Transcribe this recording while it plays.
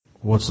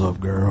What's up,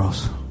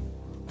 girls?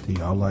 Do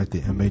y'all like the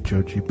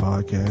MHOG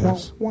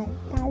podcast?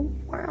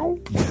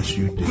 Yes,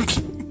 you do.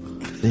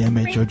 The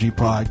MHOG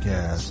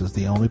podcast is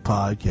the only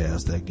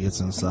podcast that gets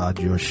inside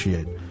your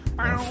shit and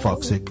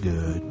fucks it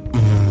good.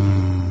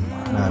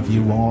 Now, if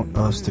you want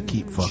us to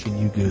keep fucking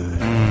you good,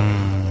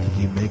 to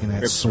keep making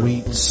that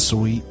sweet,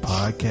 sweet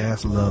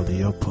podcast love to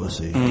your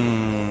pussy,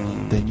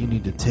 then you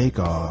need to take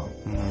our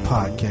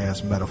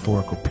podcast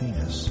metaphorical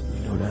penis.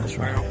 That's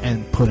right.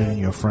 And put it in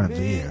your friend's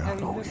ear.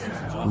 Oh,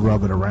 yeah.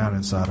 Rub it around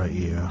inside her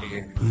ear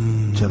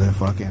till it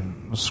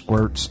fucking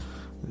squirts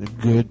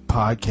good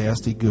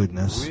podcasty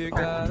goodness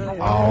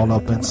all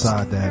up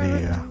inside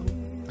that ear.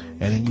 And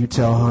then you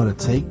tell her to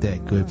take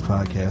that good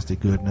podcasty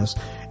goodness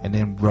and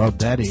then rub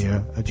that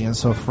ear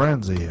against her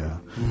friend's ear,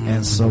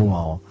 and so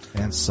on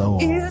and so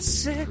on.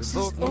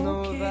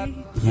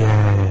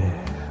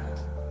 Yeah.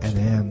 And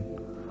then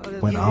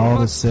when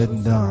all is said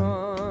and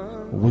done,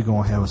 we're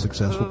going to have a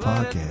successful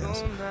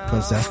podcast,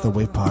 because that's the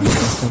way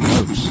podcasting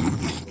works.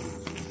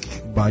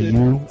 By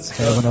you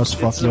having us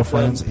fuck your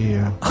friend's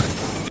ear.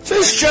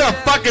 Just shut a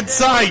fucking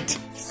sight!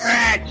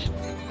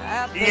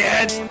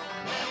 Yes!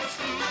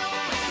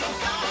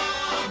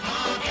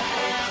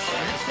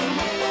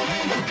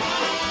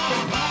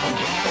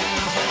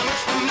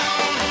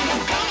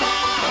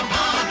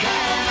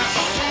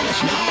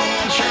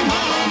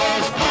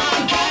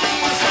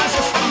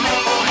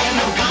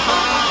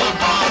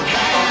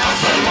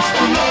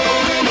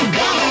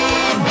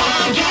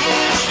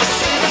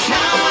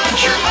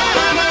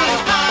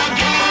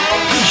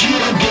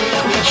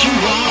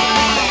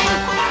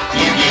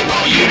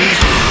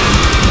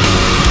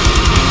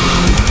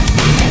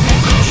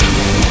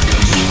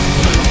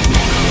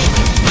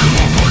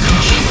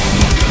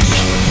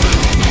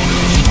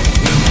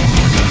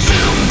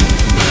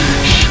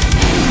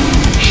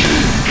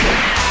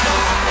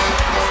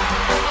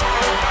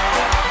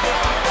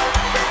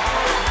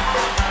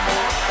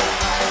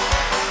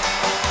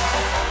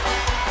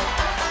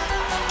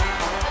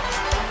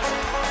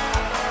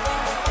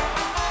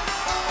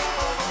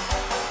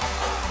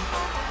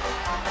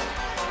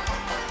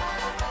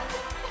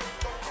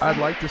 I'd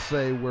like to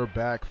say we're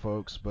back,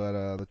 folks,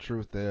 but the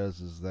truth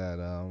is that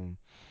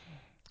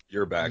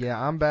You're back.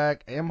 Yeah, I'm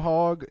back.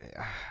 M-Hog,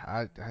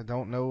 I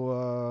don't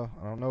know.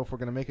 I don't know if we're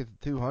gonna make it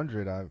to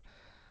 200.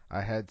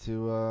 I had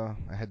to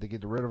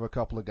get rid of a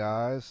couple of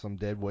guys, some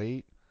dead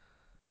weight.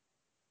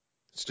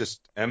 It's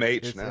just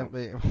MH now.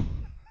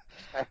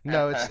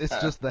 No, it's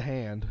just the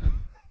hand.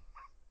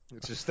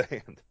 It's just the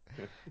hand.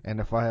 And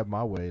if I have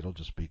my way, it'll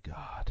just be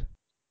God.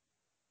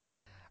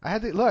 I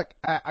had to look.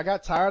 I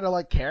got tired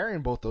of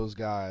carrying both those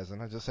guys,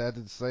 and I just had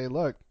to say,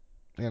 look,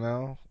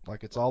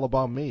 it's all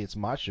about me. It's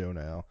my show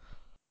now.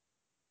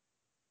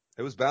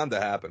 It was bound to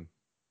happen.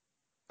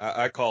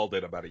 I called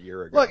it about a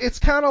year ago. Look, it's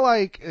kind of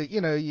like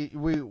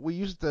we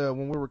used to,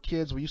 when we were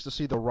kids, we used to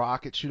see the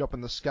rocket shoot up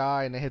in the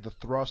sky, and they had the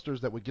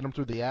thrusters that would get them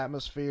through the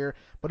atmosphere.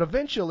 But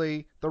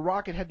eventually, the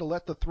rocket had to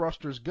let the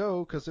thrusters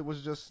go because it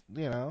was just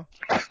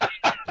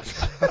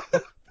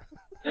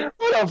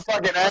What a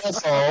fucking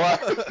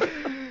asshole.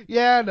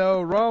 Yeah,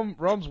 no,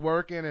 Rum's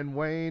working, and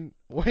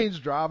Wayne's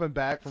driving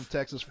back from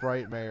Texas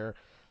Frightmare.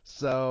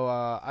 So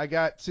I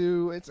got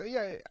to.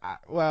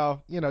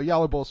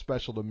 Y'all are both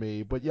special to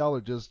me, but y'all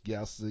are just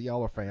guests.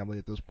 Y'all are family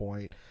at this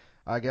point.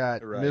 I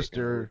got right.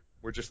 Mr.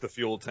 We're just the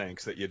fuel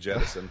tanks that you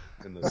jettison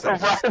in the second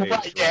stage.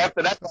 Right. Yeah,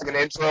 after that fucking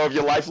intro of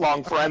your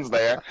lifelong friends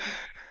there.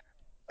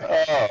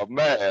 Oh,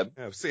 man.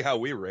 Yeah, see how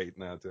we rate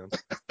now, Tim.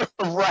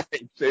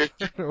 Right, dude.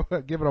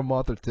 Give it a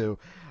month or two.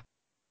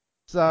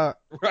 So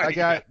right, I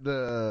got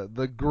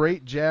the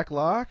great Jack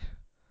Locke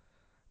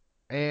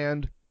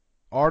and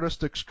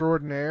artist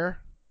extraordinaire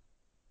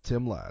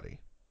Tim Laddie.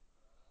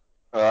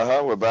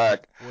 We're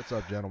back. What's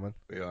up, gentlemen?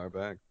 We are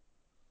back.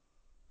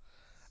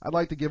 I'd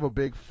like to give a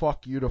big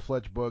fuck you to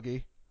Fletch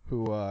Boogie,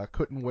 who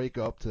couldn't wake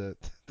up to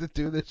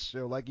do this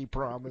show like he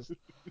promised.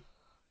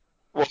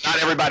 Well,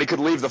 not everybody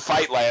could leave the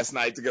fight last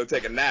night to go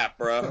take a nap,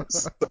 bro.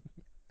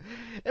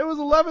 It was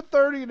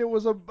 11:30 and it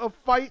was a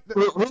fight.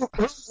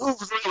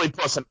 Who's really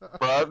pussing,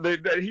 bro?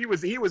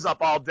 He was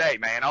up all day,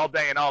 man, all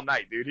day and all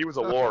night, dude. He was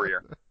a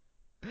warrior.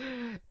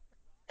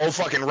 Old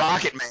fucking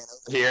Rocket Man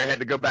over here had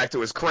to go back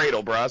to his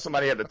cradle, bro.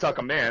 Somebody had to tuck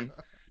him in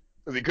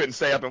because he couldn't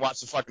stay up and watch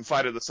the fucking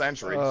fight of the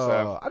century.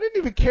 So. I didn't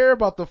even care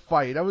about the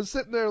fight. I was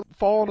sitting there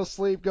falling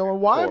asleep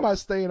going, why am I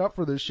staying up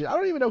for this shit? I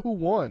don't even know who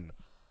won.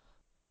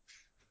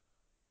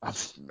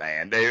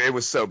 Man, it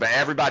was so bad.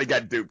 Everybody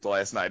got duped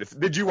last night.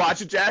 Did you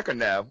watch it, Jack, or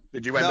no?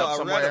 Did you end up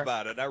somewhere? I read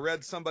about it. I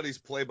read somebody's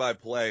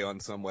play-by-play on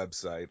some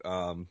website.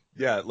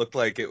 Yeah, it looked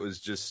like it was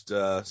just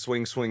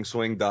swing, swing,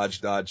 swing, dodge,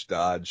 dodge,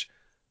 dodge,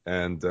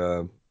 and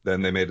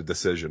then they made a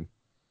decision.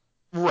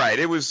 Right.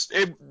 It was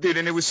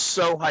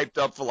so hyped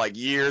up for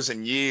years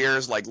and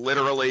years,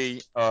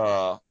 literally.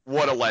 What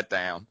a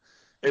letdown.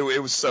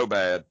 It was so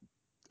bad.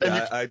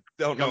 Yeah, I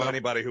don't know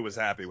anybody who was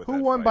happy with that.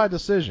 Who won by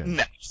decision?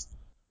 No.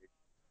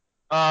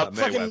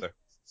 Mayweather.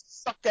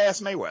 Suck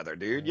ass Mayweather,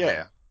 dude.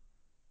 Yeah.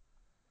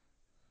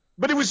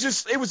 But it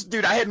was,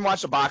 dude, I hadn't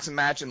watched a boxing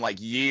match in like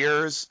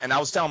years, and I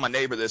was telling my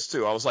neighbor this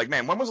too. I was like,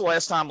 man, when was the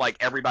last time like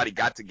everybody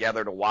got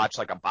together to watch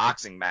like a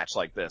boxing match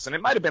like this? And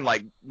it might have been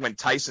like when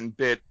Tyson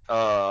bit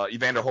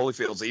Evander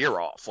Holyfield's ear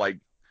off. Like,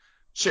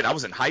 shit, I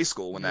was in high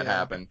school when that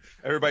happened.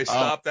 Everybody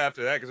stopped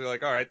after that because they're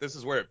like, all right, this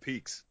is where it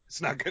peaks.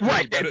 It's not getting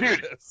Right, any better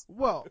dude. than this.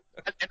 Well,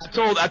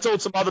 I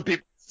told some other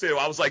people too.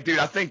 I was like, dude,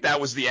 I think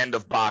that was the end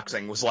of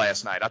boxing was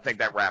last night. I think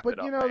that wrapped it but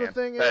up. you know man. the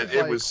thing That is,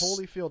 it like was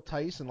Holyfield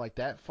Tyson, like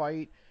that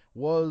fight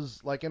was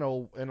like in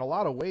a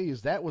lot of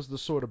ways that was the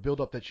sort of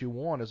build up that you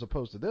want as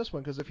opposed to this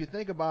one. Because if you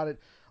think about it,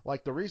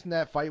 like the reason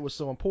that fight was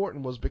so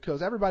important was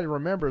because everybody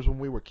remembers when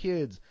we were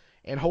kids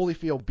and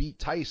Holyfield beat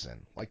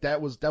Tyson. Like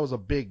that was a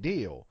big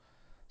deal.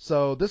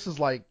 So this is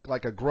like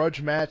a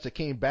grudge match that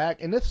came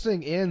back, and this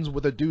thing ends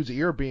with a dude's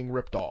ear being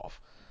ripped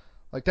off.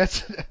 Like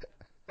that's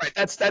right.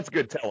 That's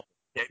good television.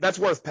 That's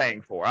worth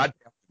paying for. I'd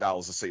pay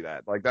 $100 to see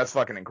that. Like that's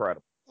fucking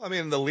incredible. I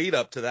mean, the lead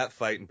up to that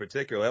fight in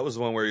particular, that was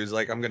the one where he was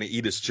like, I'm going to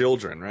eat his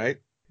children, right?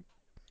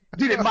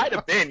 Dude, it might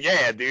have been,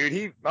 yeah,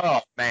 dude.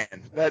 Oh man,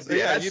 that's So,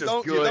 that's you just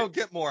don't good. you don't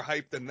get more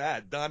hype than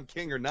that. Don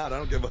King or not, I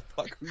don't give a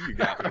fuck who you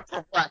got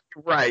with.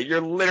 right. You're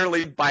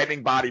literally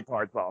biting body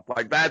parts off.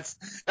 Like that's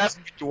what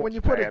you when want,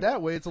 you put man. it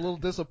that way, it's a little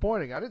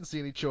disappointing. I didn't see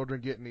any children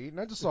getting eaten.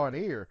 I just saw an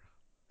ear.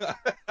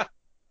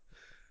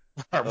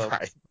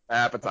 Right.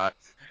 Appetite.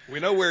 We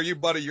know where you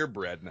butter your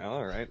bread now,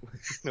 all right? We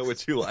know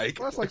what you like.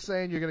 Well, that's like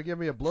saying you're gonna give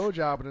me a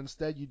blowjob, and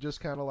instead you just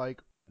kind of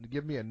like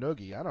give me a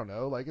noogie. I don't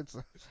know, like it's.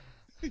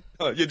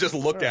 You just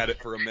look at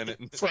it for a minute.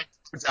 And... It's like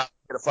get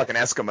a fucking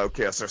Eskimo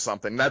kiss or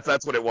something.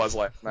 That's what it was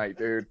last night,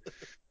 dude.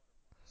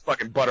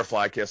 Fucking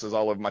butterfly kisses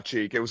all over my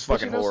cheek. It was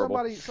fucking but you know,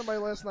 horrible. somebody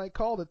last night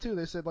called it too.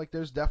 They said like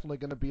there's definitely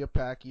gonna be a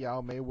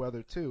Pacquiao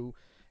Mayweather too,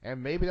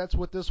 and maybe that's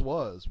what this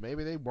was.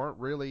 Maybe they weren't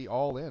really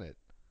all in it.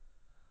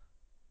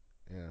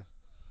 Yeah.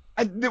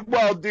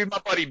 Well, dude, my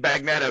buddy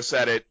Bagnetto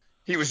said it.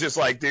 He was just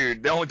like,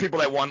 dude, the only people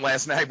that won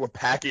last night were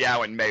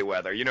Pacquiao and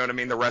Mayweather. You know what I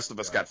mean? The rest of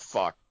us got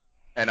fucked.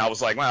 And I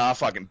was like, well, I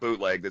fucking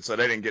bootlegged it, so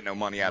they didn't get no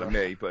money out of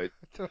me. But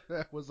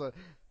that was a.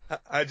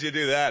 How'd you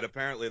do that?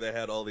 Apparently, they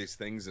had all these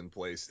things in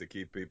place to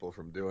keep people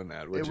from doing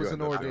that. It was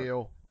an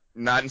ordeal.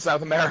 Not in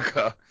South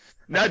America.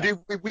 No, dude,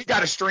 we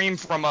got a stream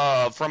from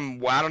well,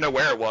 I don't know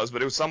where it was,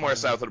 but it was somewhere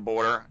south of the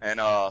border, and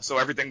so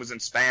everything was in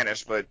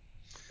Spanish, but.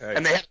 Hey.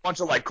 And they had a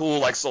bunch of like cool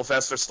like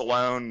Sylvester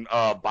Stallone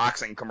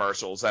boxing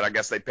commercials that I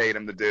guess they paid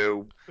him to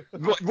do,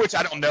 which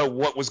I don't know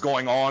what was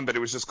going on, but it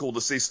was just cool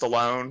to see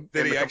Stallone.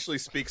 Did he actually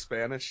speak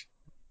Spanish?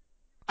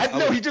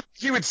 No,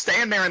 he would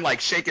stand there and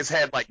like shake his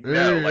head like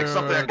no, like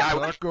something a guy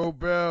would. Taco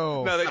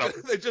Bell. No,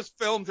 they just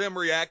filmed him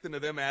reacting to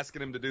them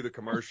asking him to do the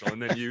commercial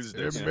and then used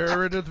it.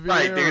 Meredith Vieira.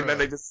 Right, dude. And then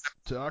they just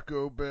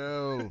Taco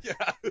Bell.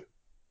 Yeah.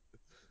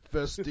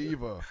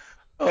 Festiva.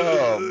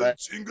 Oh man.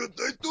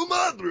 Chingate tu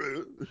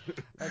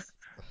madre.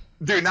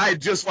 Dude, I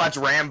had just watched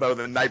Rambo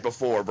the night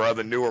before, bro,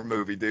 the newer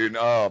movie, dude.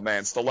 Oh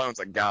man, Stallone's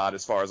a god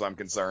as far as I'm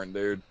concerned,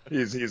 dude.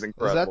 He's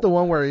incredible. Is that the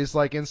one where he's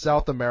like in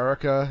South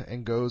America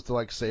and goes to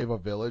like save a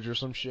village or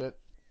some shit?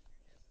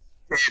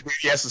 Yeah, dude,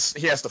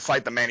 he has to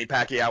fight the Manny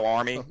Pacquiao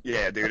army.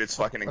 Yeah, dude, it's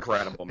fucking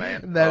incredible,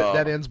 man. And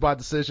that ends by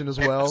decision as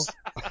well.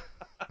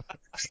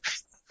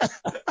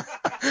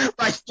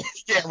 Like,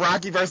 yeah,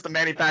 Rocky versus the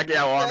Manny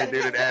Pacquiao army,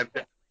 dude. And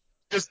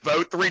just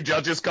vote. 3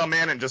 judges come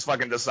in and just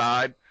fucking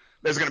decide.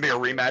 There's going to be a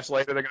rematch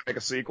later. They're going to make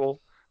a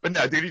sequel. But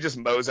no, dude, he just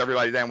mows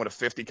everybody down with a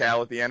 50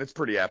 cal at the end. It's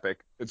pretty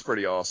epic. It's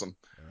pretty awesome.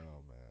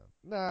 Oh,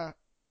 man. Nah.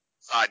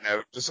 Side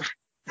note. Just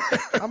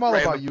I'm all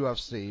about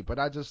UFC, but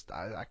I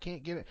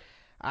can't get it.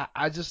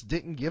 I just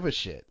didn't give a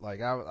shit.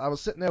 Like, I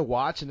was sitting there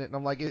watching it, and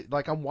I'm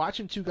like I'm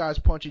watching 2 guys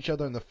punch each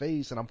other in the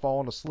face, and I'm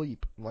falling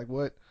asleep. I'm like,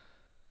 what?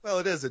 Well,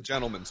 it is a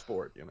gentleman's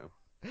sport, you know.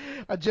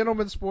 A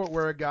gentleman's sport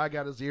where a guy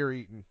got his ear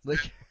eaten.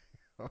 Like,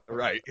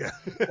 right, yeah.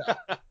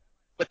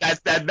 But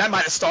that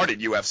might have started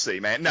UFC,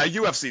 man. No,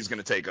 UFC is going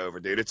to take over,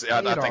 dude.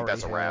 I think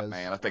that's a wrap,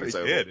 man. I think it's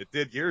over. It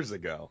did years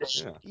ago.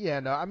 Yeah. Yeah,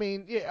 no, I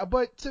mean, yeah,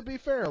 but to be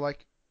fair,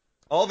 like,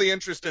 all the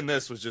interest in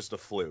this was just a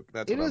fluke.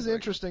 It is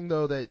interesting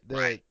though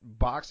that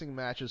boxing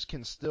matches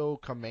can still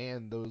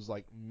command those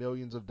like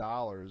millions of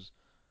dollars,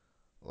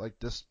 like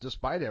this,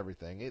 despite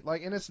everything.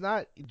 And it's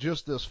not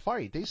just this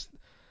fight.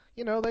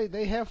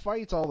 They have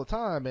fights all the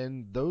time,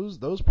 and those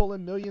pull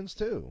in millions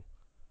too.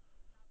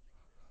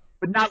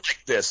 But not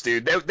like this,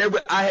 dude.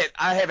 I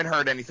haven't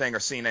heard anything or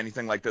seen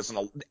anything like this.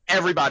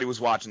 Everybody was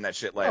watching that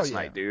shit last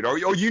night, dude.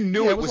 Or you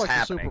knew it was like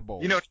happening. The Super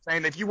Bowl. You know what I'm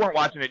saying? If you weren't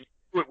watching it, you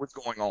knew it was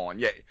going on.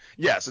 Yeah,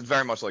 yes, it's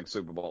very much like the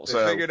Super Bowl. They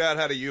figured out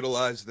how to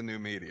utilize the new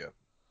media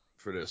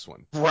for this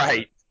one.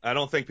 Right. I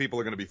don't think people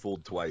are going to be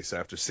fooled twice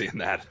after seeing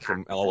that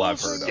from all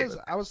I've heard of it.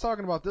 I was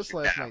talking about this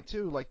last night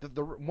too. Like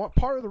the one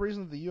part of the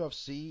reason the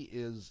UFC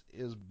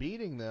is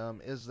beating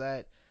them is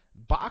that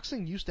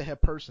boxing used to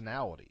have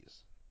personalities.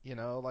 You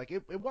know, like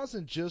it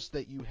wasn't just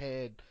that you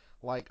had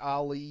like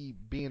Ali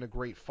being a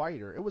great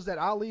fighter. It was that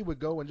Ali would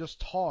go and just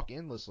talk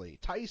endlessly.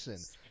 Tyson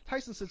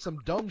said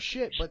some dumb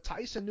shit, but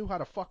Tyson knew how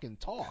to fucking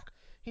talk.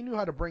 He knew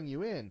how to bring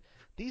you in.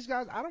 These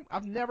guys,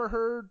 I've never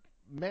heard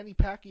Manny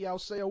Pacquiao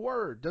say a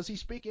word. Does he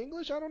speak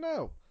English? I don't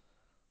know.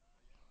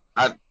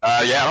 I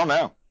don't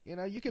know. You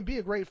know, you can be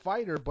a great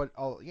fighter, but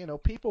you know,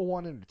 people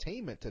want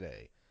entertainment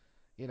today.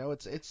 You know,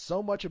 it's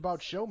so much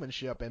about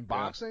showmanship, and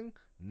boxing,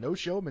 no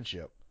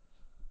showmanship.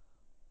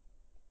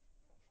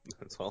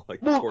 It's all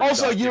like Well, court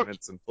also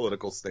documents and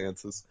political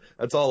stances.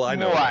 That's all I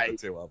know about the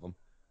two of them.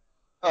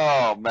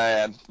 Oh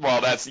man.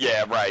 Well,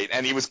 right.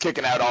 And he was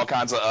kicking out all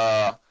kinds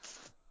of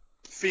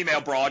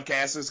female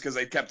broadcasters because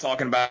they kept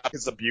talking about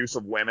his abuse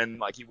of women.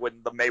 Like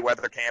the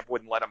Mayweather camp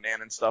wouldn't let him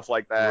in and stuff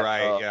like that.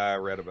 Right. Yeah, I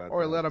read about that.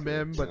 Or let him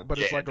in, but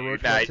it's like a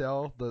roach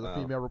motel. The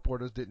female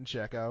reporters didn't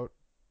check out.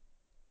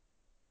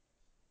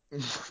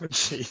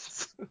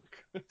 Jeez.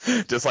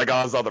 Just like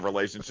all his other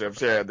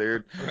relationships, yeah,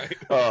 dude.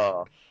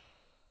 Right.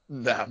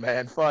 Nah,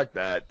 man, fuck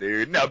that,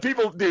 dude. No,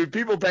 people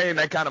paying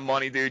that kind of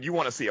money, dude. You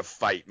want to see a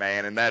fight,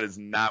 man, and that is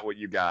not what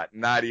you got.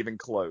 Not even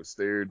close,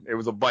 dude. It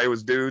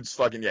was dudes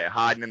fucking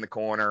hiding in the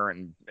corner,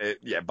 and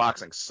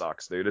boxing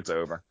sucks, dude. It's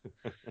over.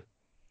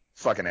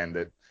 Fucking end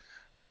it.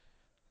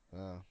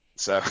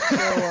 So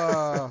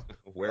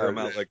wear them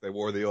out like they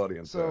wore the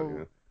audience out.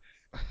 Yeah.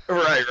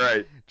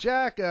 Right.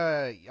 Jack,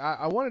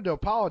 I wanted to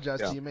apologize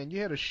to you, man.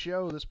 You had a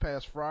show this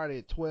past Friday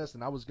at Twist,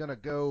 and I was gonna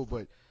go,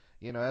 but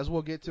you know, as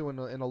we'll get to in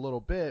a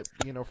little bit,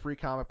 you know, Free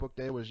Comic Book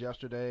Day was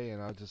yesterday,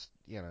 and I just,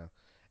 you know,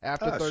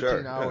 after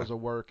 13 hours of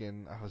work,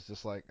 and I was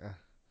just like,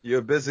 you're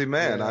a busy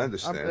man. I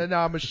understand.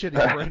 I'm a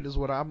shitty friend, is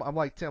what I'm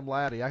like Tim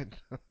Laddie.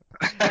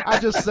 I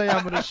just say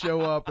I'm gonna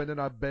show up, and then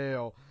I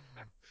bail.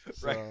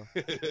 So.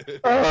 Right.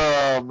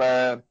 Oh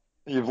man.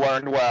 You've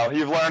learned well,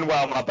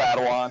 my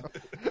Padawan.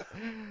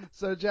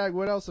 So, Jack,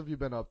 what else have you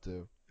been up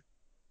to?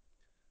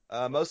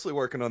 Mostly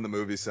working on the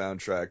movie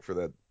soundtrack for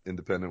that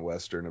independent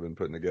Western I've been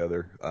putting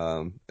together.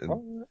 And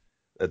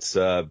it's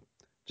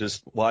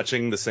just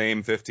watching the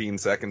same 15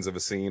 seconds of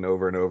a scene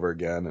over and over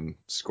again and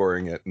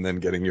scoring it and then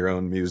getting your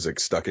own music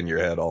stuck in your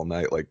head all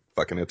night like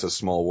fucking It's a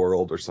Small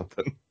World or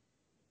something.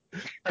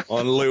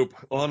 On loop.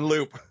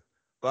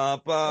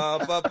 Ba,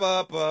 ba, ba,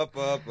 ba, ba,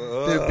 ba,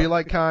 ba. Dude, be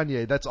like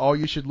Kanye. That's all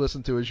you should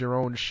listen to is your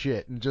own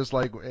shit, and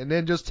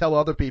then just tell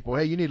other people,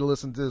 hey, you need to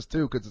listen to this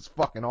too, because it's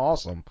fucking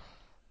awesome.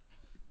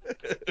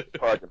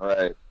 Fucking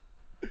right.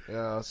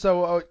 Yeah.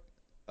 So.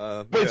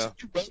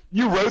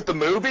 You wrote the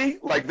movie?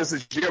 Like this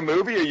is your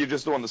movie, or you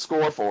just doing the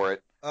score for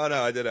it? Oh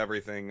no, I did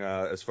everything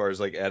as far as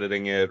like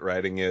editing it,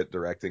 writing it,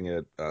 directing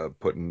it,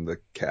 putting the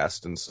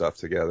cast and stuff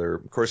together.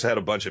 Of course, I had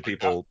a bunch of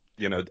people,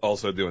 you know,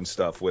 also doing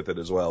stuff with it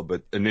as well.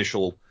 But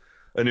initial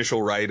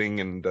writing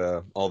and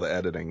all the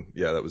editing,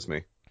 yeah, that was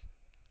me.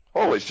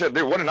 Holy shit,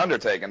 dude! What an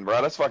undertaking,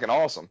 bro. That's fucking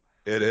awesome.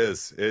 It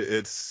is.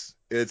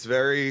 It's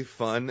very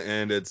fun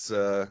and it's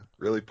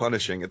really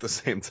punishing at the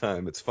same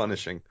time. It's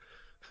punishing.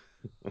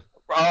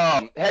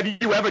 Have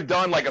you ever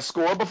done like a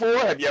score before?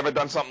 Have you ever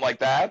done something like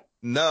that?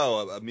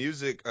 No,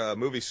 a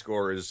movie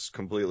score is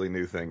completely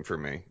new thing for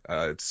me.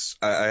 I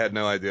had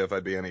no idea if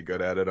I'd be any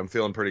good at it. I'm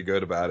feeling pretty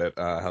good about it,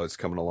 how it's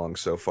coming along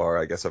so far.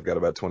 I guess I've got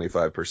about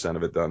 25%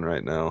 of it done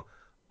right now.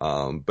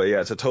 But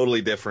yeah, it's a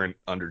totally different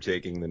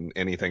undertaking than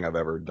anything I've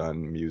ever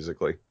done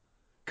musically.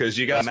 Because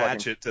you got to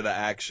match it to the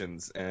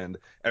actions and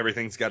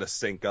everything's got to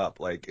sync up.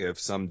 Like if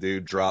some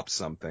dude drops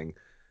something,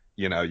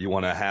 you know, you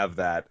want to have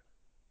that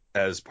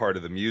as part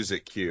of the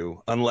music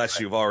cue, unless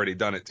you've already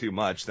done it too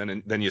much,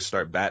 then you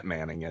start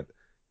Batmaning it,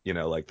 you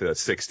know, like the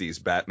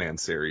 60s Batman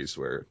series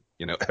where,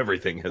 you know,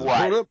 everything has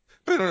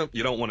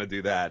you don't want to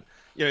do that.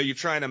 You know, you're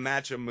trying to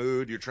match a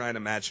mood, you're trying to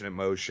match an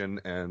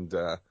emotion, and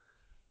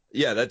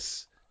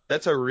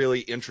that's a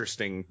really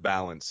interesting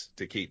balance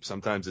to keep.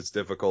 Sometimes it's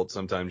difficult,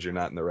 sometimes you're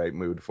not in the right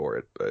mood for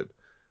it, but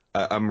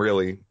I'm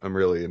really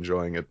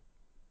enjoying it.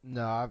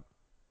 No,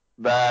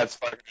 that's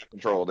fucking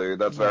control, dude.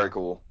 That's very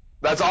cool.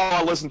 That's all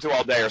I listen to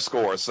all day are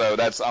scores, so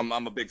I'm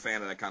a big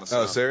fan of that kind of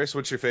stuff. Oh, serious?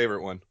 What's your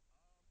favorite one?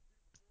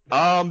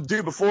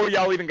 Dude, before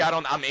y'all even got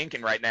on, I'm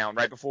inking right now, and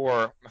right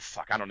before,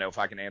 I don't know if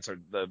I can answer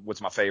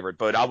what's my favorite,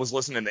 but I was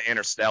listening to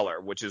Interstellar,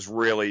 which is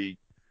really,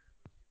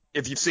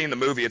 if you've seen the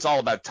movie, it's all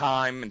about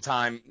time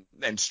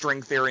and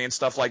string theory and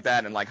stuff like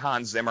that, and like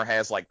Hans Zimmer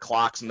has like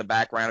clocks in the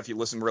background if you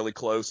listen really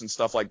close and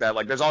stuff like that.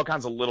 Like there's all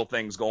kinds of little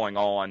things going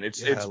on. It's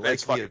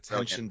the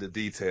attention to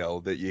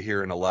detail that you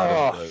hear in a lot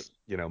of the,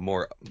 you know,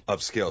 more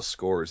upscale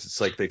scores.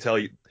 It's like they tell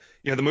you,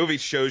 you know, the movie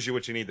shows you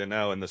what you need to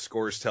know, and the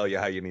scores tell you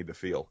how you need to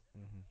feel.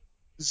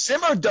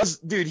 Zimmer does,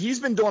 dude. He's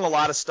been doing a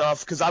lot of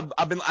stuff because I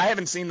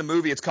haven't seen the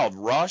movie. It's called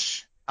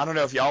Rush. I don't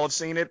know if y'all have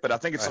seen it, but I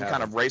think it's some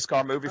kind of race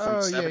car movie from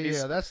the 70s.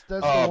 Yeah, that's the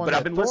one but that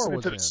I've been Thor listening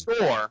was to in. the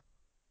score.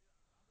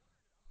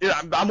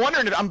 Yeah, I'm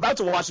wondering if I'm about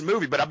to watch the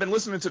movie, but I've been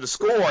listening to the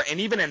score, and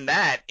even in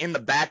that, in the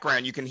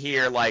background, you can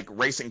hear like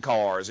racing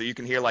cars, or you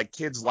can hear like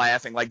kids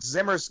laughing. Like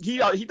Zimmer's, he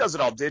does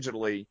it all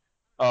digitally.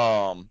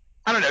 I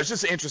don't know. It's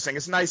just interesting.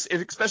 It's nice,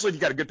 especially if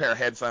you got a good pair of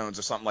headphones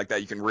or something like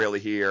that. You can really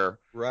hear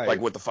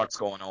like what the fuck's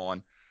going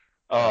on.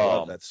 I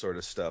love that sort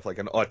of stuff, like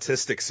an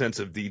autistic sense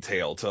of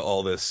detail to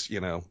all this,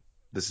 you know,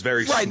 this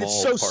very small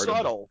it's so part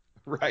subtle.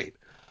 Right.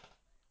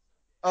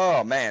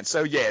 Oh man,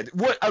 so yeah.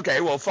 What?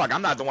 Okay, well, fuck.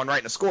 I'm not the one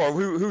writing the score.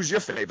 Who's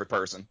your favorite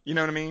person? You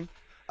know what I mean?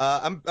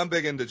 I'm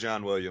big into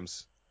John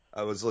Williams.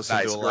 I was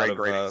listening to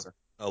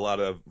a lot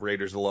of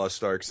Raiders of the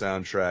Lost Ark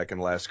soundtrack and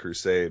Last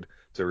Crusade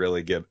to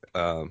really get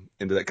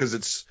into that, because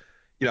it's,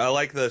 I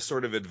like the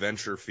sort of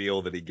adventure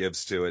feel that he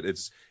gives to it.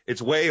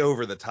 It's way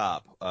over the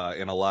top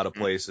in a lot of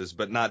places,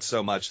 but not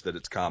so much that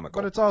it's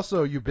comical. But it's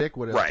also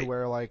ubiquitous Right. to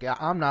where, like,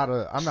 I'm not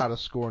a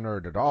score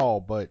nerd at all,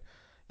 but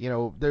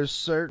there's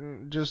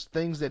certain just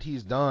things that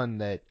he's done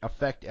that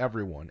affect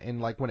everyone,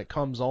 and like when it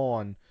comes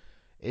on,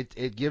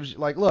 it gives you,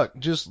 like, look,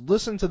 just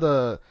listen to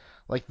the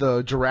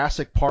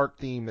Jurassic Park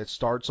theme that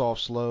starts off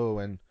slow,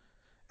 and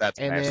That's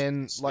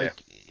then masterpiece,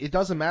 like it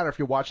doesn't matter if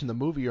you're watching the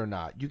movie or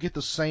not, you get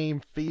the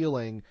same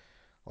feeling.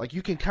 Like,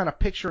 you can kind of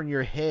picture in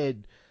your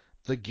head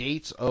the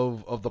gates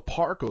of the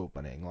park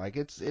opening. Like,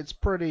 it's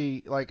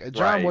pretty, like,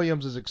 John Right.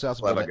 Williams is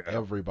accessible Let to it go.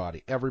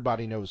 everybody.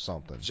 Everybody knows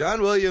something.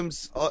 John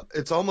Williams,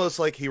 it's almost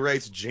like he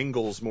writes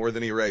jingles more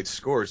than he writes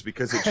scores,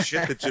 because it's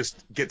shit that just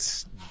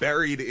gets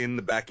buried in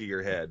the back of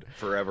your head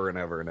forever and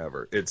ever and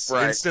ever. It's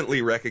Right.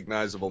 instantly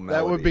recognizable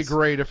melodies. That would be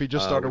great if he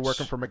just started which-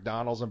 working for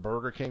McDonald's and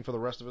Burger King for the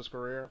rest of his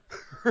career.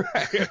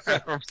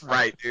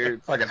 Right,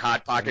 dude. Fucking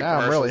Hot Pocket Now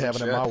I'm really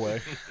commercials and having it shit. my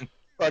way.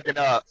 Fucking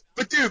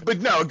but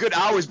no, good.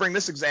 I always bring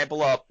this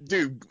example up,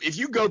 dude. If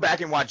you go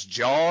back and watch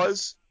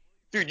Jaws,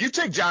 dude, you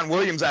take John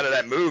Williams out of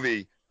that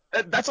movie,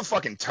 that's a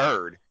fucking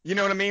turd. You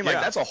know what I mean? Like,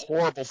 Yeah. that's a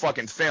horrible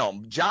fucking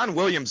film. John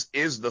Williams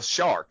is the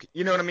shark.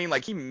 You know what I mean?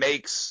 Like, he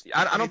makes.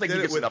 I don't think he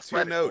did gets it with enough 2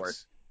 credit for it.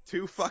 notes.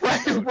 2 fucking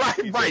notes.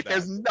 He did Right. that.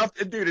 There's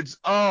nothing, dude. It's,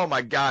 oh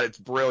my god, it's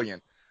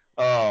brilliant.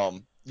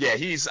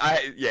 He's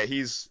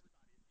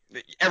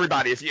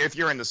everybody. If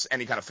you're into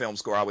any kind of film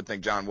score, I would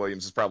think John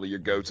Williams is probably your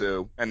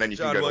go-to, and then you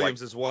John can go Williams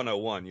to, is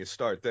 101. You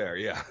start there,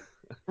 yeah.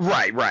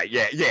 like, right,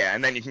 yeah,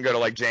 and then you can go to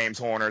like James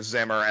Horner,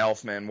 Zimmer,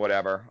 Elfman,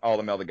 whatever, all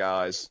them other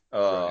guys.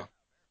 Right.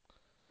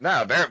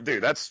 No,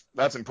 dude, that's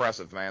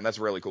impressive, man. That's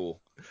really cool.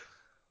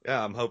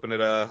 Yeah, I'm hoping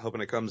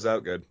it comes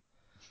out good.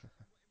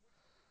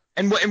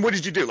 And what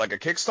did you do? Like a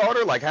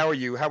Kickstarter? Like, how are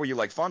you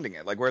like funding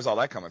it? Like, where's all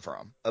that coming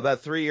from?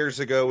 About 3 years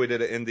ago, we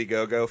did an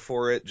Indiegogo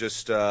for it.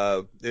 Just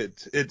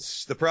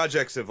it's the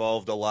project's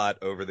evolved a lot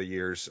over the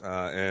years,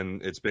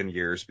 and it's been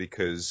years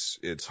because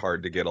it's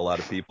hard to get a lot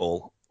of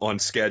people on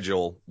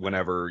schedule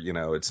whenever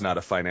it's not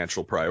a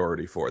financial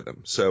priority for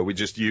them. So we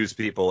just use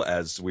people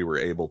as we were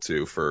able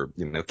to for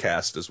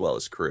cast as well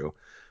as crew.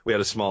 We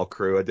had a small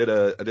crew. I did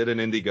an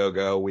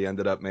Indiegogo. We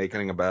ended up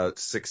making about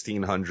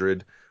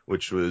 1,600,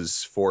 which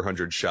was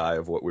 400 shy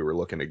of what we were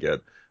looking to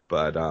get,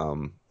 but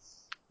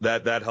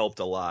that helped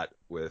a lot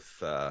with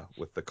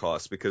the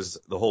cost, because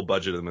the whole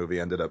budget of the movie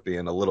ended up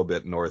being a little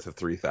bit north of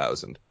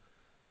 3,000.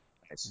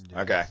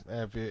 Okay.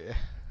 If you-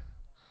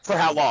 For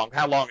how long?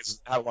 How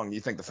long do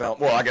you think the film?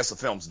 Well, I guess the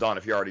film's done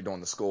if you're already doing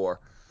the score.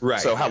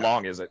 Right. So how yeah.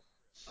 long is it?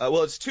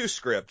 Well, it's 2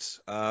 scripts.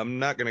 I'm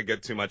not going to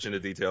get too much into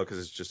detail because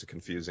it's just a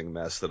confusing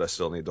mess that I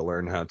still need to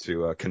learn how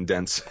to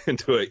condense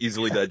into an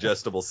easily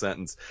digestible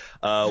sentence.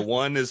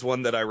 One is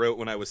one that I wrote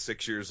when I was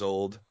 6 years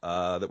old,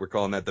 that we're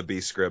calling that the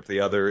B script. The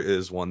other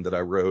is one that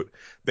I wrote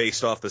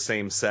based off the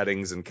same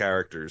settings and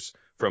characters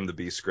from the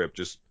B script,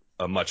 just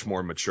a much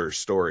more mature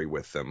story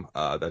with them.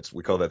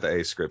 We call that the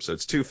A script. So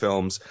it's 2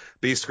 films.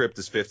 B script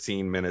is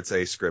 15 minutes.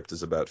 A script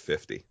is about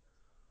 50.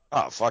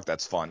 Oh, fuck,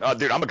 that's fun. Oh,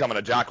 dude, I'm becoming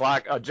a Jack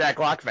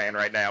Locke fan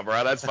right now,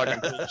 bro. That's fucking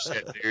cool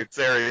shit, dude.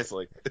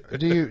 Seriously.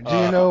 do you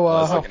know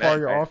I was how looking far at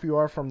you're it, man. off you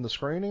are from the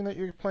screening that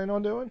you plan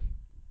on doing?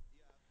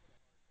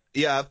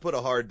 Yeah, I've put a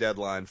hard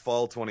deadline,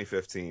 fall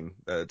 2015.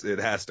 It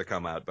has to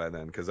come out by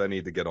then because I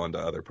need to get on to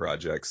other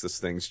projects. This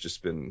thing's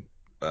just been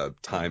a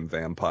time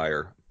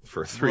vampire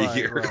for 3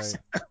 years.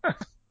 Right.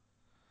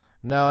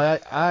 No,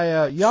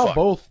 y'all Fuck.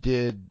 both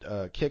did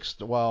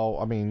Well,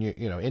 I mean,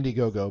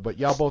 Indiegogo, but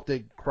y'all both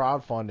did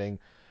crowdfunding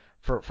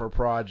for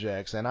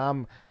projects, and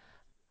I'm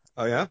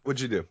Oh, yeah? What'd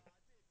you do?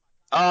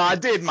 I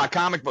did my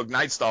comic book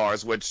Night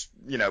Stars, which,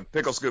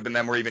 Pickle Scoop and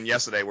them were even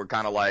yesterday. We're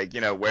kind of like,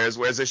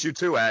 where's issue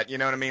 2 at? You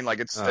know what I mean? Like,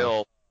 it's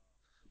still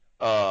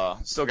got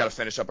to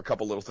finish up a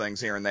couple little things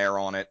here and there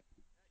on it.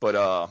 But,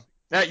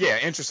 yeah,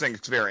 interesting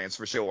experience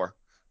for sure,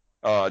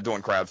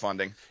 doing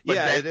crowdfunding. But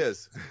Yeah, then it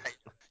is.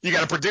 you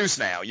got to produce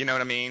now, you know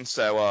what I mean?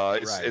 So,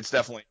 Right. it's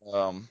definitely,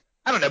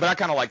 I don't know, but I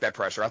kind of like that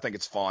pressure. I think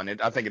it's fun.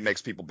 I think it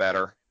makes people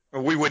better.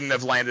 We wouldn't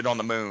have landed on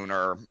the moon,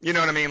 or, you know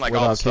what I mean? Like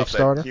all the Without stuff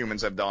Kickstarter? that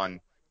humans have done.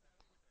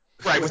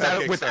 Right,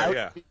 Without without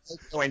Kickstarter, yeah.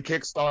 doing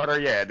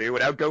Kickstarter, yeah, dude.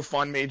 Without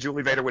GoFundMe,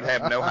 Julie Vader would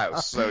have no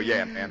house. So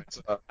yeah, man.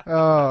 It's,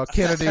 Oh,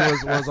 Kennedy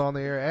was on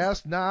the air.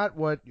 Ask not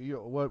what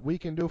we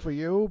can do for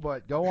you,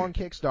 but go on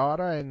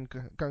Kickstarter and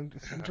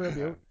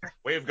contribute.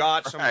 We've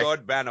got some Right.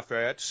 good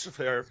benefits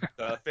for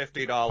the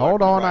 $50.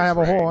 Hold on, I price have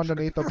a hole range.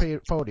 underneath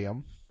the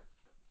podium.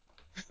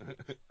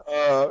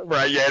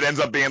 right, yeah, it ends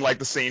up being like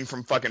the scene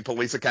from fucking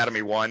Police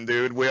Academy 1,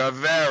 dude. We are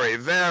very,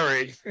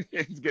 very.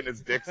 He's getting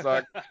his dick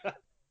sucked.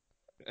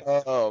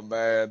 Oh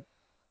man,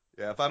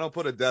 Yeah, if I don't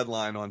put a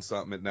deadline on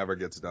something, it never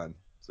gets done.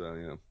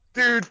 So,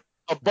 dude.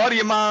 A buddy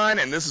of mine,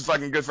 and this is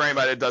fucking good for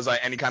anybody that does like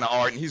any kind of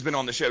art, and he's been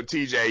on the show,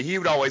 TJ. He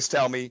would always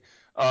tell me,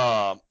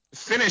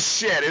 finished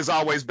shit is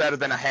always better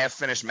than a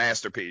half-finished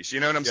masterpiece. You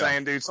know what I'm Yeah.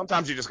 saying, dude?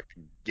 Sometimes you just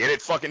get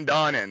it fucking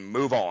done and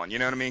move on. You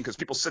know what I mean? Because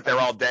people sit there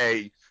all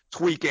day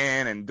tweaking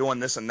and doing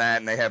this and that,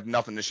 and they have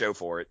nothing to show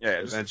for it. Yeah.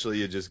 Eventually,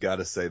 you just got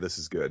to say this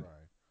is good.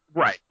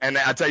 Right. And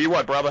I tell you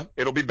what, brother,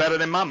 it'll be better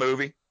than my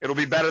movie. It'll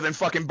be better than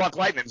fucking Buck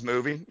Lightning's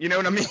movie. You know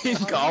what I mean?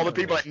 All the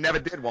people that never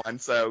did one.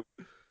 So,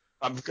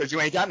 because you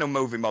ain't got no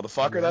movie,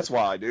 motherfucker. Yeah. That's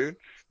why, dude.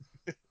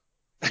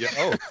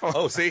 Yeah.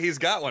 Oh, see, he's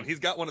got one. He's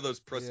got one of those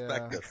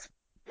prospectus.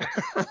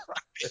 Yeah.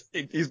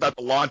 He's about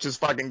to launch his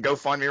fucking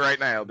GoFundMe right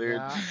now, dude.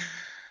 Yeah.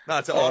 No,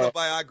 it's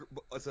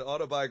an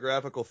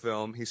autobiographical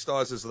film. He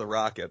stars as the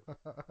Rocket.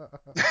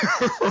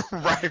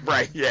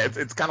 Right. Yeah,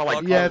 it's kind of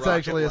like yeah, it's Rocket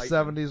actually a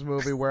Lightning. 70s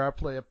movie where I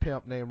play a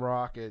pimp named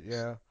Rocket.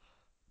 Yeah.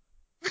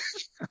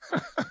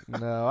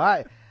 No,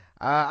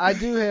 I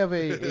do have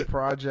a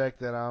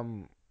project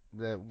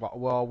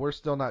well, we're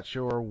still not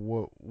sure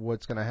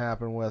what's going to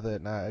happen with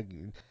it,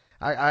 and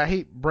I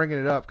hate bringing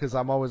it up because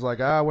I'm always like,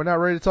 we're not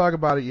ready to talk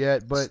about it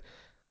yet, but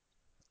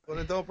Well,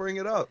 then don't bring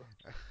it up.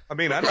 I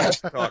mean, I know what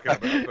you're talking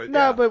about, but no,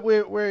 yeah. but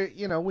we're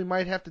we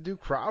might have to do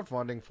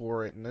crowdfunding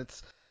for it, and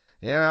it's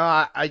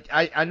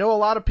I know a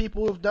lot of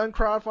people who've done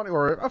crowdfunding,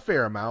 or a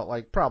fair amount,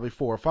 like probably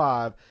 4 or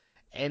 5,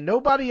 and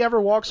nobody ever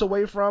walks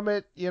away from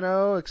it,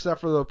 except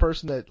for the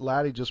person that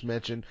Laddie just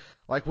mentioned,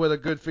 like with a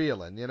good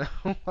feeling,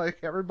 like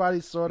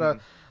everybody's sort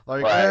of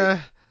like,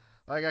 Right.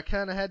 like I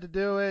kind of had to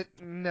do it,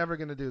 never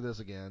gonna do this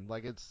again,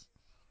 like it's.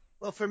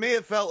 Well, for me,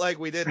 it felt like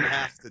we didn't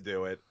have to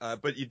do it,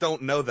 but you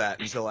don't know that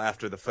until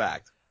after the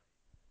fact.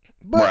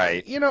 But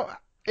Right.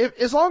 if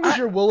as long as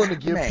you're willing to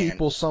give man.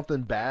 people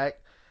something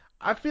back,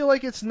 I feel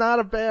like it's not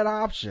a bad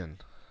option.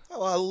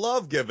 Oh, I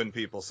love giving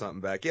people something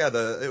back. Yeah,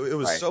 it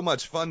was Right. so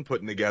much fun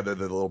putting together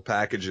the little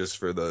packages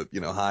for the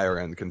higher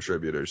end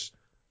contributors,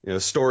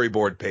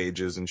 storyboard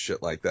pages and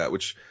shit like that,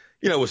 which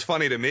was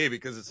funny to me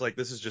because it's like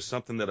this is just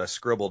something that I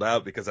scribbled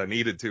out because I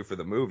needed to for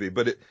the movie,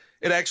 but it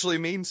actually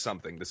means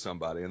something to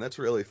somebody, and that's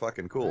really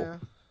fucking cool. Yeah.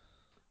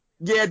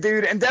 Yeah,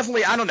 dude, and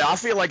definitely, I don't know. I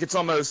feel like it's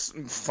almost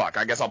fuck.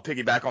 I guess I'll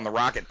piggyback on the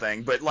Rocket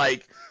thing, but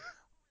like,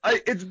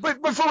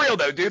 but for real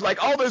though, dude.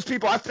 Like all those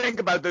people, I think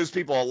about those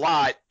people a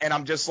lot, and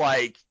I'm just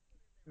like,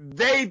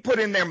 they put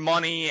in their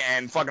money,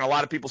 and fucking a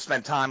lot of people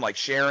spent time like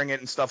sharing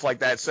it and stuff like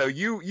that. So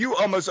you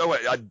almost owe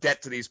a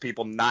debt to these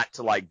people not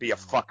to like be a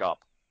fuck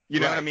up. You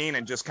know what I mean?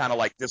 And just kind of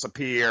like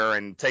disappear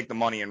and take the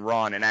money and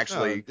run and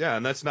actually. Yeah,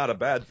 and that's not a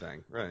bad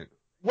thing, right?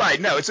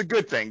 Right, no, it's a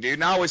good thing, dude.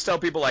 And I always tell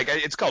people, like,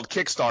 it's called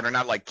Kickstarter,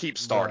 not like keep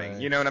starting.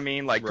 Right. You know what I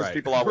mean? Like, because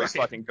people always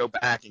fucking go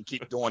back and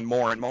keep doing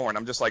more and more. And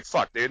I'm just like,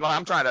 fuck, dude. Like,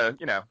 I'm trying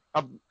to,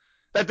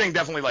 that thing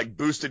definitely, like,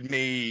 boosted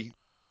me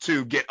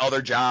to get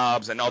other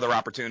jobs and other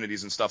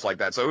opportunities and stuff like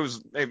that. So it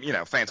was,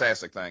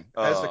 fantastic thing.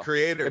 As the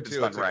creator, if it's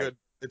too, done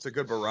it's a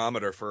good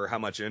barometer for how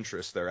much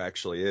interest there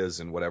actually is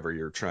in whatever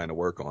you're trying to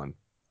work on.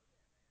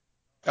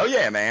 Oh,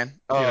 yeah, man.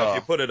 If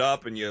you put it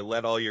up and you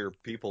let all your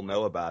people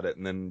know about it,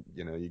 and then,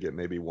 you get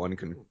maybe one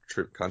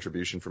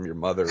contribution from your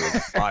mother of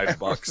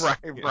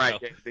 $5. Right.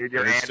 Yeah, dude,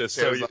 your aunt just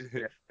shows so up,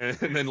 yeah.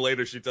 And then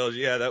later she tells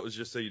you, yeah, that was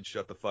just so you'd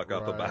shut the fuck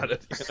up about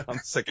it. I'm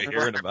sick of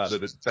hearing about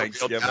it at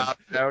Thanksgiving.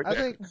 I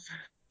think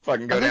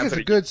fucking go down it's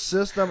to a good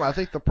system. I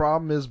think the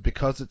problem is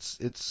because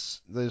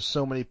there's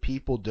so many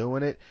people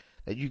doing it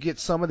that you get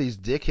some of these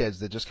dickheads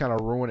that just kind of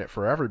ruin it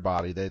for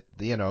everybody. That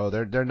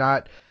they're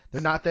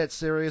not that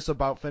serious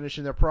about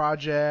finishing their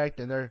project,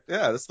 and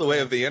that's the way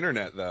of the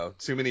internet, though.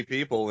 Too many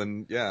people,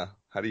 and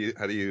how do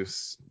you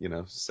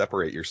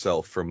separate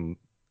yourself from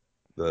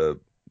the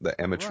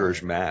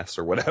amateurish mass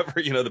or whatever,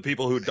 the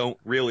people who don't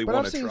really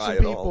want to try at all. But I've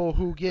seen some people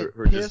who get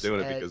who are just pissed doing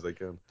it at because they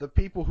can. the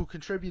people who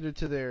contributed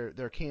to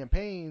their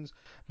campaigns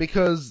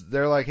because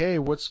they're like, hey,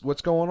 what's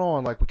going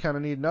on? Like, we kind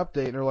of need an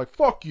update, and they're like,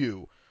 fuck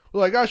you.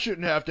 Like, I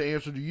shouldn't have to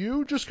answer to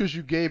you just because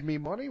you gave me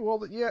money.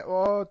 Well,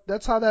 yeah,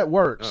 that's how that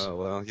works. Oh,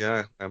 well,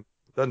 yeah. It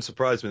doesn't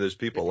surprise me there's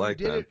people like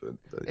that.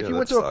 If you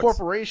went to a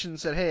corporation and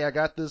said, hey, I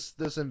got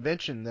this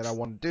invention that I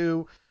want to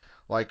do,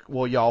 like,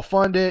 well, y'all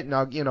fund it, and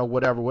I'll,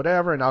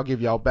 whatever, and I'll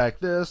give y'all back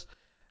this.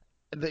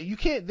 You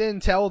can't then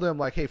tell them,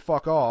 like, hey,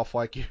 fuck off,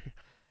 like,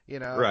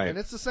 Right. And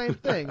it's the same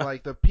thing.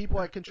 Like, the people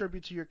that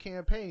contribute to your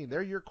campaign,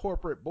 they're your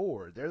corporate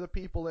board. They're the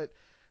people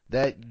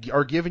that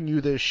are giving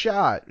you this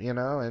shot,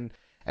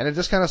 and it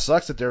just kind of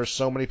sucks that there are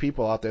so many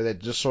people out there that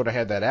just sort of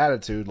had that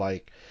attitude,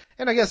 like,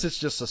 and I guess it's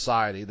just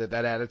society,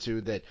 that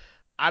attitude that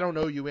I don't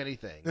owe you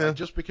anything. Yeah. Like,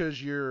 just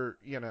because you're,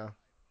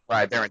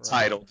 Right, they're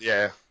entitled,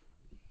 yeah.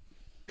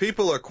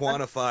 People are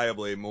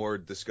quantifiably more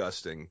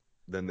disgusting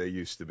than they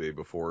used to be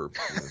before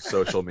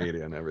social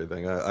media and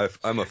everything.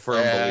 I'm a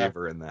firm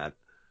believer in that.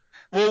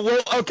 Well,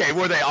 okay.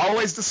 Were they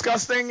always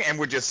disgusting, and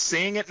we're just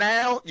seeing it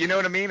now? You know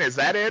what I mean? Is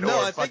that it? No,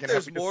 or I think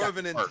there's more of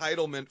an hurt?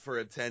 entitlement for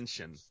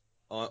attention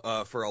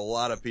for a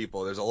lot of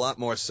people. There's a lot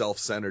more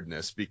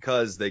self-centeredness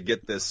because they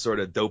get this sort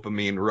of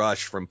dopamine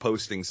rush from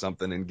posting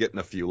something and getting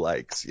a few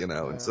likes,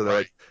 And so they're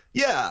like,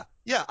 yeah,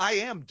 I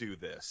am do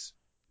this.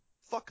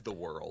 Fuck the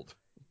world.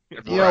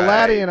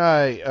 Laddie and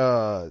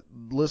I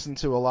listen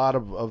to a lot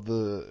of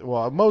the,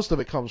 well, most of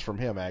it comes from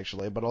him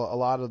actually, but a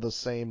lot of the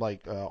same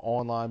like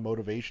online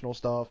motivational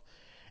stuff.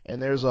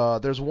 And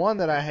there's one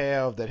that I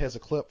have that has a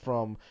clip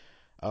from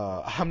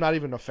I'm not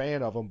even a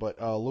fan of him, but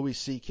Louis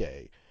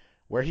C.K.,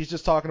 where he's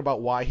just talking about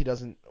why he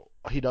doesn't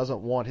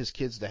want his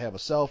kids to have a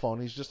cell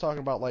phone. He's just talking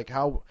about like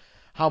how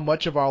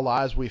much of our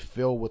lives we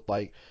fill with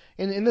like,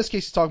 in this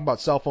case he's talking about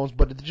cell phones,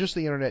 but just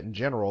the internet in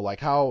general, like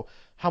how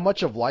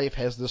much of life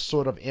has this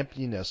sort of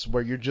emptiness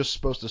where you're just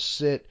supposed to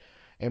sit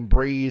and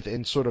breathe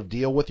and sort of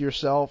deal with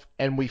yourself,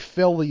 and we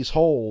fill these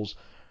holes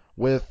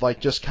with like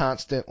just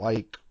constant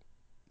like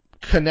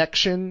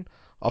connection,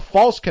 a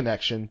false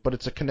connection, but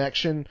it's a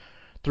connection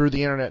through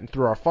the internet and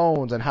through our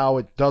phones, and how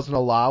it doesn't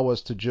allow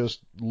us to just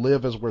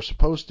live as we're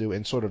supposed to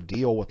and sort of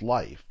deal with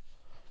life.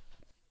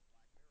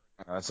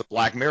 It's a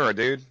Black Mirror,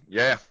 dude.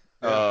 Yeah.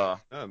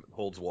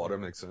 Holds water,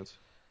 makes sense.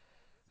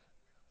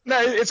 No,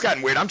 it's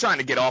gotten weird. I'm trying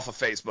to get off of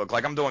Facebook.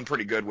 Like, I'm doing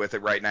pretty good with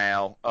it right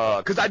now.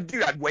 'Cause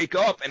I'd wake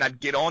up and I'd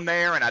get on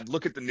there and I'd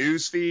look at the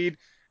news feed,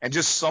 and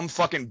just some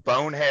fucking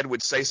bonehead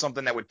would say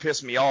something that would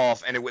piss me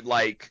off, and it would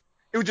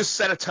just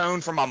set a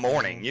tone for my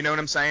morning. You know what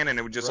I'm saying? And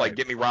it would just like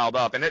get me riled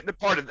up. And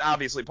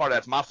obviously part of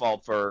that's my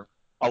fault for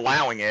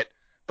allowing it.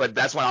 But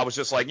that's when I was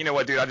just like, you know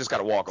what, dude, I just got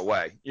to walk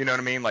away. You know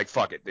what I mean? Like,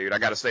 fuck it, dude. I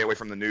got to stay away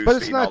from the news But feed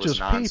it's and all not this just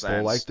nonsense.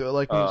 people.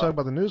 Like when you talk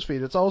about the news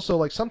feed, it's also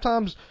like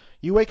sometimes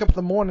you wake up in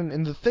the morning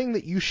and the thing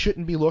that you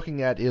shouldn't be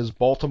looking at is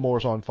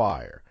Baltimore's on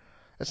fire.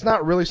 It's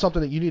not really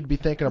something that you need to be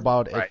thinking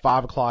about at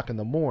 5 o'clock in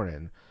the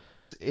morning.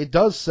 It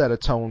does set a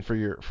tone for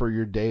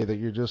your day that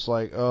you're just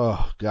like,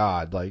 oh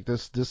God, like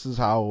this is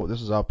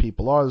how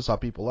people are. This is how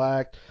people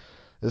act.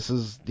 This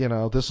is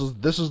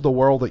the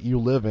world that you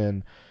live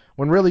in.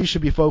 When really you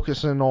should be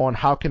focusing on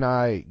how can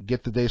I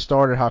get the day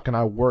started, how can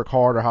I work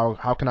harder,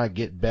 how can I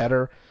get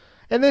better,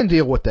 and then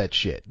deal with that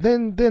shit.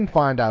 Then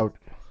find out.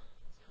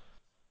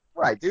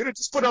 Right, dude.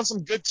 Just put on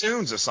some good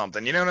tunes or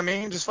something. You know what I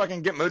mean? Just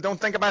fucking get moved.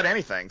 Don't think about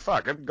anything.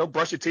 Fuck. Go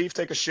brush your teeth,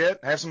 take a shit,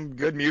 have some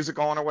good music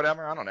on or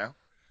whatever. I don't know.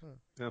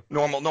 Yeah.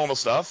 Normal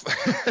stuff.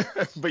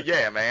 But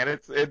yeah, man,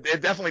 it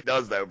definitely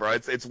does though, bro.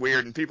 It's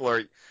weird, and people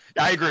are.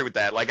 I agree with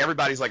that. Like,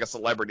 everybody's like a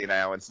celebrity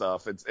now and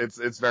stuff.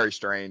 It's very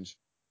strange.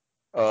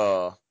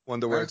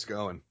 Wonder where it's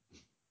going.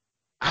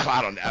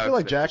 I don't know. I feel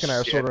like Jack and I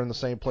are sort of in the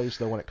same place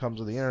though when it comes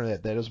to the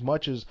internet. That as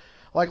much as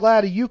like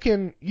Laddie, you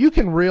can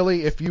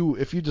really, if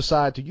you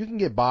decide to, you can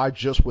get by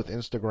just with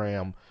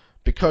Instagram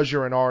because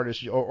you're an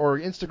artist, or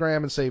Instagram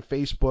and say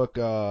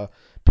Facebook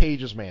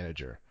Pages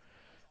Manager.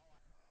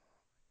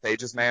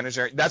 Pages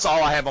Manager. That's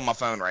all I have on my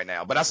phone right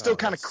now. But I still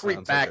kind of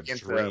creep back like a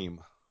into. Dream.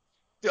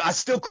 Dude, I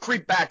still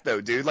creep back though,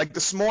 dude. Like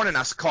this morning,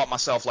 I caught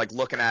myself like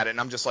looking at it, and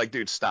I'm just like,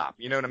 dude, stop.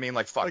 You know what I mean?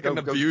 Like, fuck. Like go,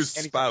 an go abused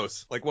anything.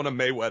 spouse, like one of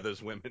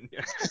Mayweather's women.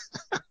 Yeah.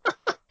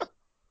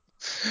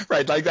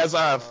 Right, like that's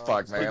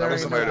fuck, man. There I want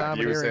ain't somebody no to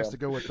diamond abuse earrings him. to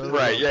go with those.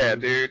 Right, yeah,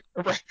 dude.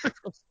 Right.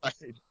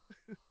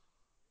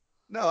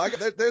 No,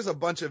 there's a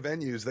bunch of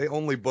venues. They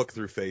only book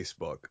through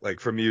Facebook, like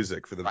for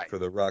music, for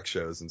the rock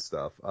shows and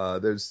stuff.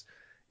 There's,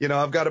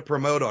 I've got to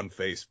promote on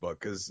Facebook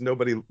because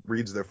nobody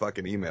reads their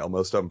fucking email.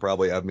 Most of them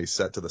probably have me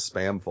set to the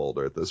spam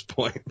folder at this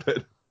point.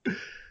 But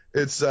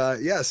it's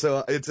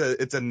so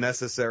it's a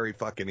necessary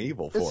fucking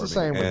evil for me. It's the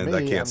same with and me.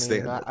 I can't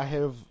stand it. I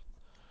have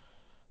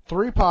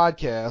 3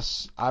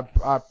 podcasts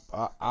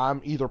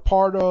I'm either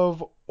part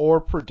of or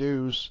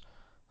produce,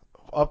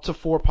 up to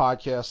 4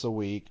 podcasts a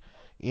week.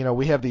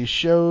 We have these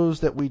shows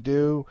that we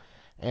do,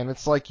 and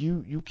it's like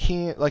you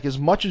can't, like, as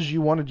much as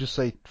you want to just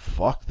say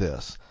fuck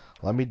this,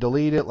 let me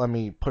delete it, let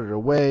me put it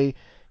away.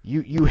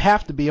 You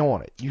have to be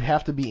on it. You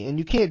have to be, and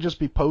you can't just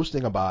be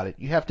posting about it.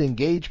 You have to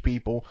engage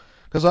people,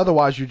 because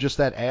otherwise you're just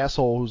that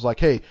asshole who's like,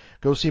 hey,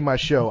 go see my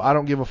show. I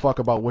don't give a fuck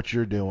about what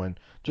you're doing.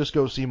 Just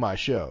go see my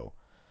show.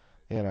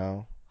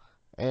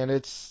 And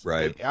it's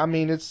right.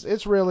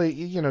 It's really,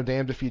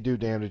 damned if you do,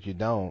 damned if you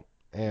don't.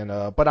 And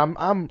but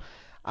I'm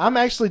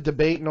actually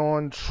debating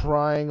on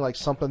trying like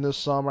something this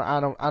summer. I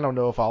don't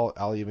know if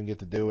I'll even get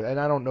to do it, and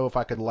I don't know if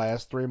I could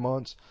last 3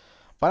 months.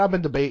 But I've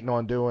been debating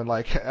on doing,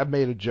 like, I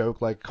made a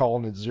joke like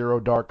calling it Zero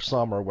Dark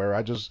Summer, where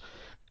I just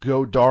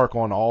go dark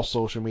on all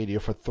social media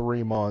for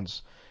 3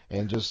 months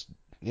and just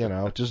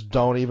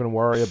don't even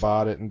worry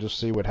about it and just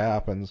see what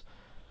happens.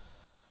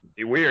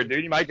 Be weird,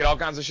 dude. You might get all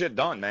kinds of shit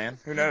done, man.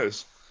 Who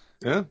knows?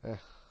 Yeah.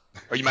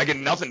 Or you might get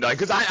nothing done.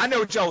 Because I know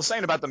what y'all was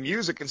saying about the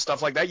music and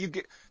stuff like that.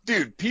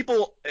 Dude,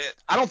 people,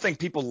 I don't think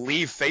people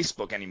leave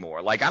Facebook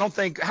anymore. Like, I don't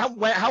think,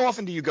 how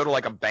often do you go to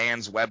like a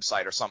band's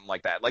website or something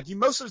like that? Like,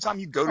 most of the time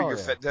you go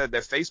to to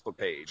their Facebook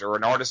page or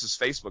an artist's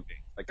Facebook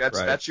page. Like,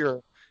 that's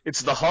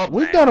it's the hub.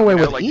 We've now, done away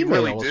with like,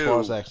 email really as far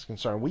as that's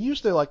concerned. We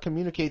used to like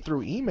communicate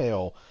through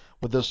email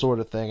with this sort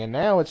of thing, and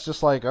now it's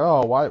just like,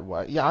 oh,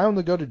 why? Yeah, I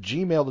only go to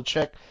Gmail to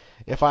check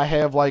if I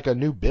have like a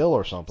new bill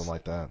or something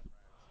like that.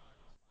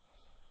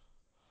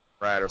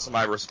 Right, or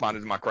somebody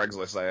responded to my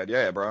Craigslist ad.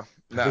 Yeah, bro.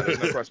 No, there's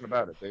no question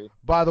about it, dude.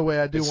 By the way,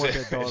 I do want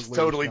that dog. It's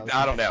totally,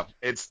 I don't know.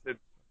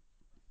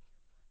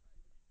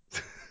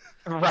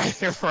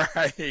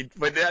 Right.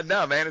 But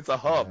no, man, it's a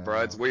hub, bro.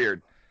 It's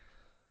weird.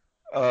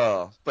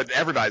 But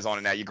everybody's on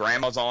it now. Your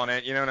grandma's on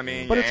it. You know what I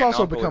mean? But Your it's aunt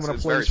and also uncle, becoming a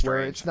it's very place where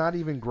strange. it's not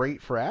even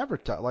great for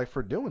like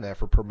for doing that,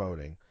 for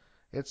promoting.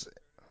 No,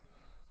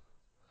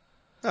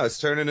 it's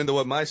turning into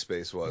what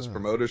MySpace was.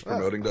 Promoters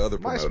promoting to other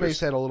promoters.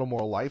 MySpace had a little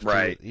more life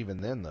to it even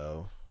then,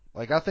 though.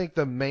 Like, I think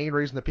the main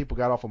reason that people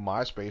got off of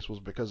MySpace was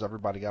because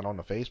everybody got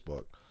onto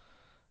Facebook.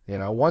 You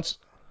know, once.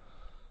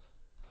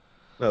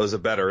 That was a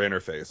better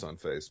interface on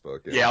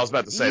Facebook. Yeah, I was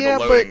about to say Yeah,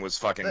 the loading but was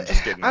fucking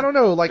just getting. I don't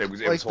know. Like, it was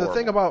the horrible.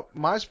 thing about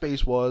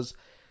MySpace was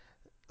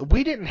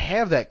we didn't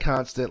have that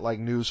constant like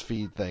news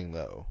feed thing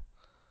though.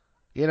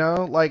 You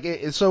know, like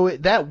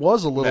that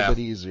was a little bit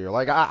easier.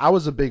 Like I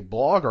was a big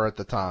blogger at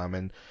the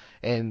time,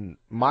 and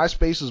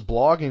MySpace's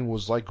blogging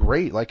was like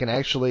great. Like, and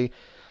actually,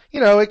 you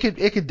know, it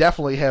could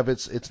definitely have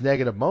its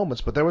negative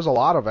moments, but there was a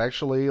lot of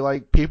actually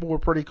like people were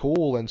pretty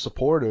cool and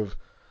supportive.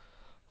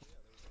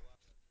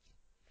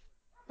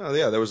 Oh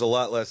yeah, there was a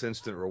lot less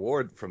instant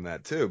reward from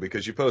that too,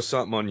 because you post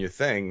something on your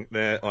thing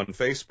on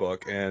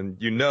Facebook, and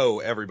you know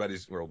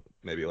everybody's, well,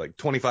 maybe like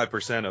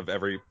 25%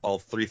 of all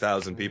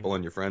 3,000 people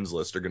on your friends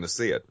list are going to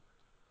see it.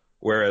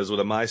 Whereas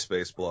with a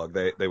MySpace blog,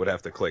 they would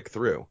have to click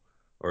through,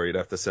 or you'd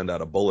have to send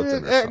out a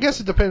bulletin or I something. guess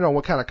it depended on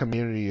what kind of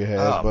community you had,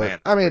 Oh, but man.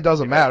 I mean it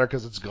doesn't matter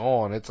because it's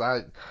gone.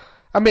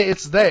 I mean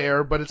it's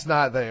there, but it's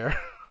not there.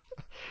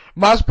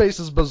 MySpace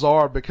is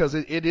bizarre because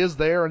it is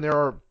there, and there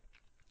are.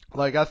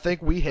 Like, I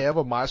think we have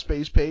a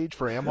MySpace page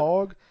for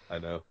MHOG. I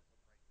know.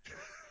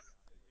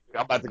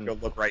 I'm about to go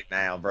look right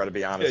now, bro. To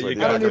be honest with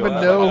you, I don't even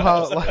go know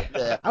out. how.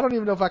 Like, I don't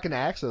even know if I can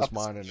access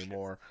mine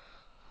anymore.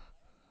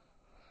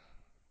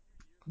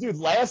 Dude,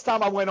 last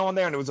time I went on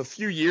there, and it was a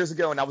few years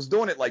ago, and I was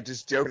doing it like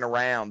just joking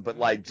around, but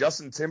like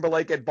Justin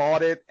Timberlake had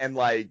bought it, and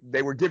like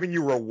they were giving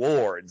you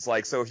rewards.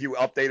 Like, so if you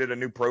updated a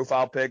new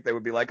profile pic, they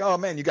would be like, "Oh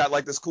man, you got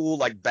like this cool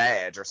like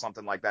badge or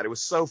something like that." It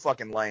was so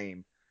fucking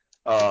lame.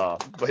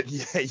 But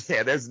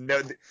yeah, there's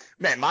no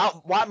man.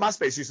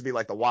 MySpace used to be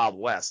like the Wild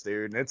West,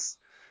 dude. And let's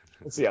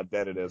see how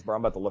dead it is, bro.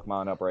 I'm about to look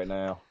mine up right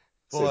now.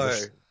 See if Boy,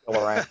 it's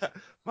still around.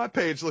 my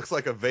page looks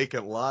like a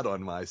vacant lot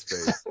on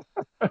MySpace.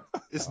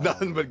 It's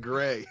nothing but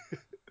gray.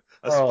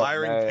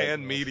 Aspiring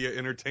pan media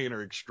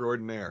entertainer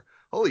extraordinaire.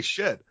 Holy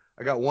shit.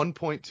 I got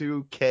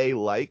 1.2K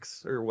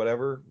likes or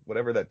whatever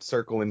that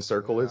circle in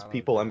circle is.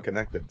 People I'm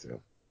connected to.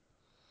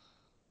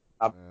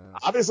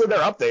 Obviously, they're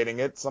updating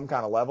it some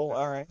kind of level.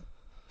 All right.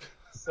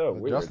 So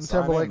weird. Justin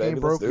Timberlake ain't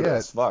broke yet.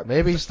 This. Fuck.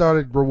 Maybe he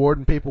started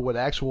rewarding people with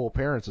actual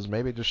appearances.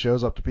 Maybe it just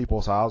shows up to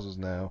people's houses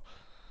now.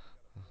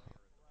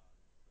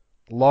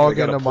 Log They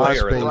got into a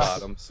player at the MySpace.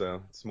 bottom,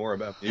 so it's more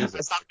about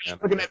music. I'm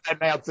looking at that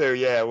now too.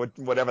 Yeah,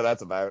 whatever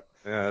that's about.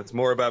 Yeah, it's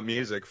more about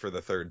music for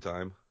the third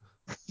time.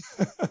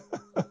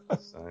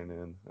 Sign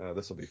in.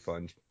 This will be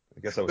fun. I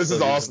guess I was. This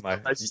is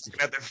awesome. This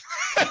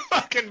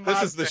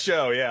is the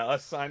show. Yeah,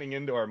 us signing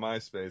into our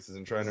MySpaces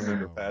and trying to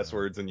remember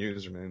passwords and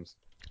usernames.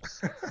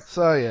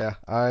 So yeah,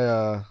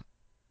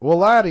 well,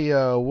 Laddie,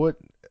 what,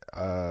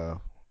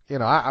 you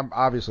know, I'm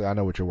obviously I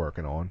know what you're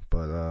working on,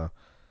 but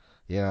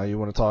you know, you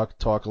want to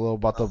talk a little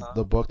about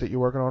the book that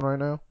you're working on right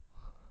now?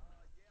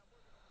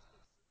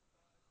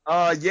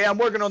 Yeah, I'm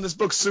working on this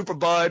book, Super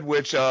Bud,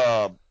 which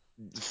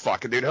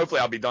fuck, dude.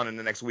 Hopefully, I'll be done in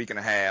the next week and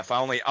a half.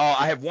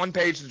 I have one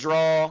page to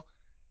draw,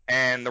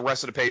 and the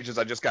rest of the pages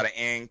I just got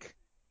to ink.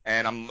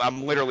 And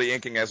I'm literally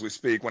inking as we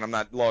speak when I'm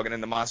not logging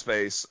into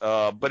MySpace.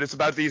 But it's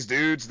about these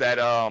dudes that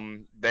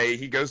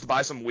he goes to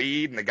buy some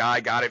weed, and the guy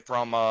got it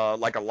from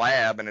like a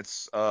lab, and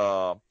it's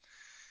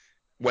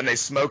when they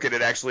smoke it,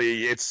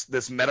 it's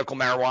this medical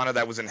marijuana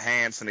that was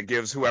enhanced, and it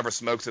gives whoever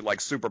smokes it like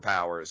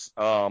superpowers.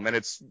 And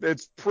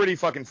it's pretty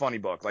fucking funny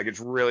book. Like,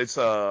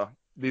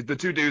 the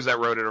two dudes that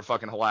wrote it are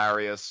fucking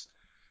hilarious.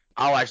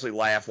 I'll actually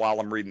laugh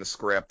while I'm reading the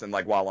script and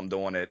like while I'm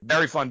doing it.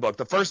 Very fun book.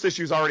 The first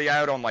issue's already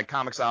out on like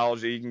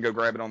Comixology. You can go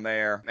grab it on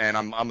there, and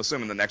I'm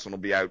assuming the next one will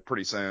be out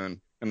pretty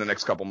soon in the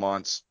next couple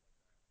months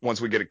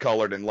once we get it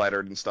colored and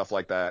lettered and stuff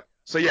like that.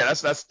 So yeah,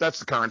 that's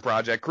the current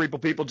project.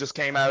 Creeple People just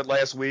came out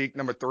last week,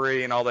 number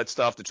 3, and all that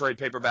stuff. The trade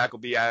paperback will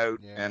be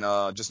out,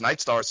 and just Night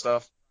Star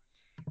stuff.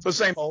 So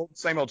same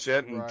old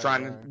shit, and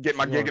trying to get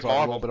my gig at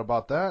Marvel. A little bit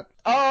about that.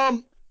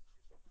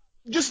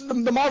 Just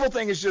the Marvel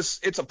thing is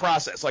it's a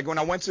process. Like when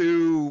I went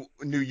to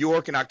New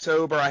York in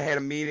October, I had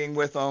a meeting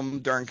with them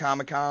during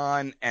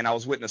Comic-Con, and I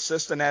was with an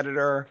assistant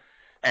editor,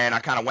 and I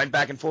kind of went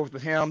back and forth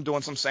with him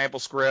doing some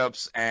sample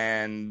scripts,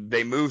 and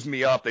they moved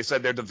me up. They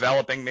said they're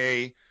developing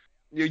me.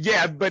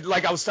 Yeah, but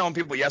like I was telling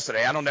people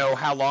yesterday, I don't know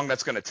how long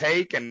that's going to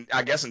take, and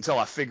I guess until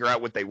I figure out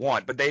what they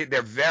want. But they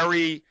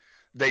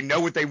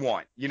know what they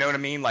want. You know what I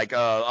mean? Like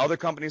other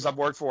companies I've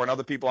worked for and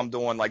other people I'm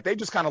doing, like they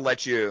just kind of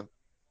let you,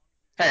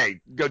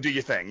 hey, go do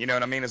your thing. You know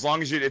what I mean? As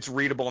long as it's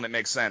readable and it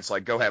makes sense,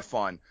 like go have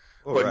fun.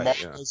 But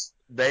Marvel's,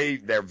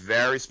 they're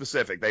very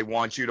specific. They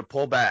want you to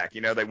pull back.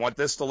 You know, they want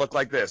this to look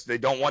like this. They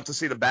don't want to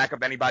see the back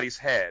of anybody's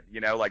head. You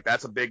know, like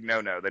that's a big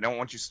no-no. They don't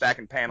want you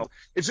stacking panels.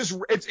 It's just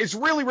it's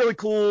really, really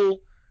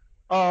cool.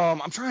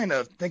 I'm trying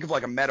to think of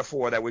like a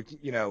metaphor that would,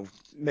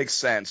 make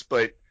sense,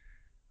 but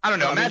I don't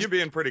know. I mean, you're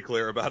being pretty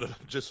clear about it.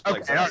 Just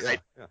like okay, that. Right.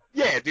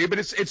 Yeah, dude, but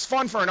it's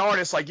fun for an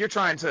artist. Like you're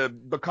trying to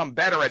become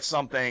better at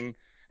something,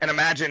 and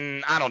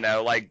imagine, I don't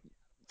know, like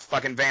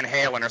fucking Van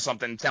Halen or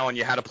something telling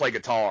you how to play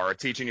guitar or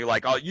teaching you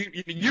like, oh,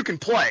 you can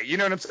play. You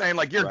know what I'm saying?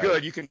 Like you're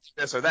good, you can do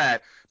this or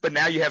that. But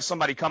now you have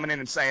somebody coming in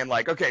and saying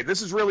like, okay,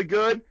 this is really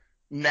good.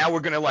 now we're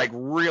going to like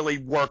really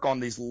work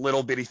on these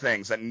little bitty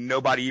things that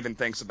nobody even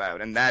thinks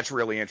about. And that's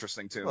really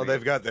interesting to me. Well,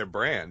 they've got their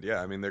brand.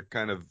 Yeah. I mean, they're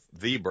kind of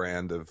the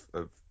brand of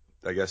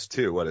I guess,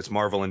 too. What, it's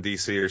Marvel and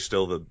DC are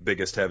still the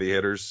biggest heavy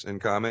hitters in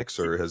comics,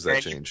 or has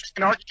that changed? You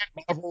can argue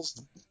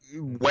Marvel's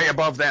way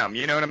above them.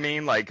 You know what I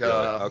mean? Like,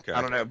 okay.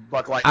 I don't know,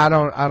 Buck Light. I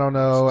don't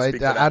know.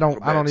 I don't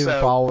even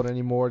So, follow it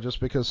anymore just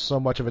because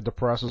so much of it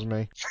depresses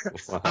me.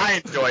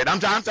 I enjoy it. I'm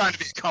trying to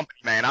be a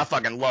company man. I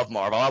fucking love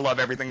Marvel. I love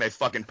everything they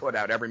fucking put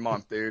out every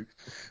month, dude.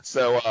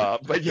 So,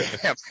 but yeah,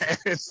 man,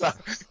 it's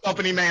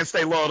company man.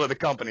 Stay loyal to the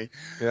company.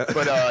 Yeah.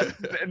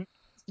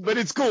 But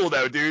it's cool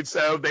though, dude.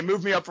 So they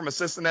moved me up from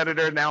assistant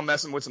editor. Now I'm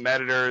messing with some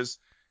editors,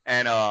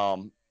 and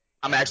I'm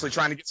actually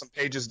trying to get some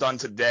pages done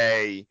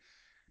today,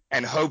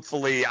 and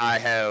hopefully I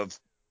have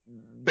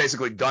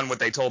basically done what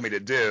they told me to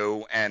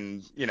do,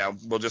 and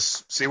we'll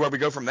just see where we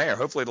go from there.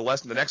 Hopefully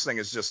the next thing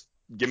is just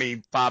give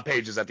me 5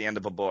 pages at the end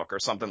of a book or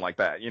something like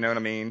that. You know what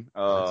I mean?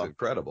 That's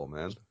incredible,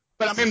 man.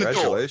 But I'm in the door.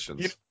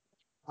 Congratulations.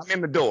 I'm in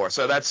the door,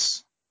 so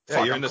that's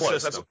you're in the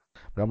close. system.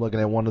 But I'm looking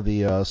at one of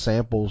the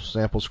sample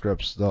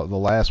scripts, the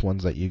last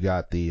ones that you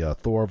got, the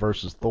Thor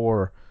versus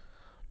Thor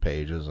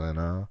pages, and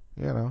no,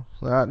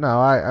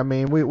 I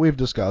mean we've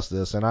discussed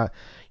this, and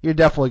you're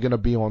definitely going to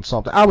be on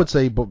something. I would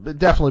say, but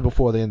definitely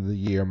before the end of the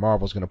year,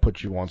 Marvel's going to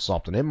put you on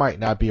something. It might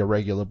not be a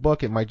regular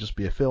book, it might just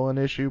be a fill-in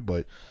issue,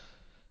 but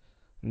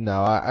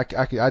no, I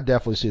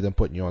definitely see them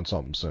putting you on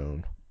something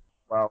soon.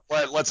 Well,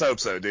 let's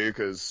hope so, dude.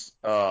 Because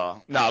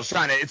no, I was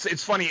trying to.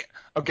 It's funny.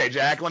 Okay,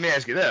 Jack, let me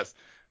ask you this: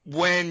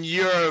 when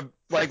you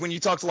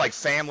talk to like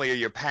family or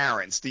your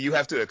parents, do you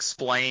have to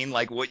explain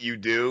like what you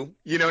do?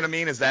 You know what I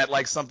mean? Is that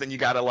like something you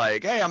gotta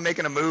like? Hey, I'm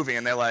making a movie,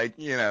 and they're like,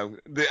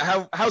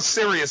 how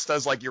serious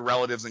does like your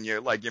relatives and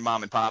your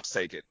mom and pops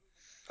take it?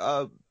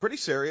 Pretty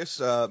serious.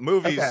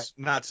 Movies, Okay.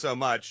 not so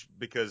much,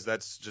 because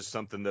that's just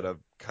something that I've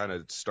kind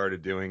of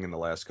started doing in the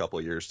last couple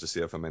of years to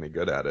see if I'm any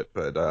good at it.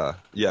 But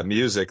yeah,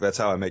 music, that's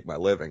how I make my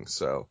living.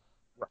 So,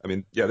 I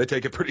mean, yeah, they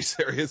take it pretty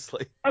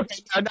seriously. Okay,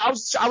 I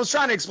was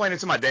trying to explain it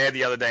to my dad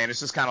the other day, and it's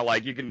just kind of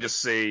like you can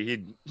just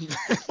see he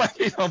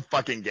don't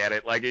fucking get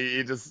it. Like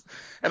he just,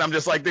 and I'm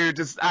just like, dude,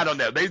 just I don't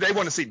know. They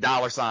want to see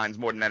dollar signs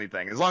more than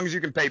anything. As long as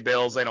you can pay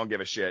bills, they don't give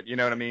a shit. You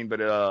know what I mean?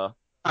 But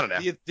I don't know.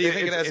 Do you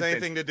think it has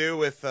anything to do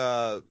with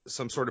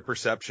some sort of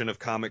perception of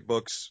comic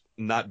books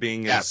not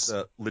being as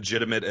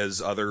legitimate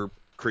as other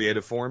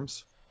creative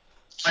forms?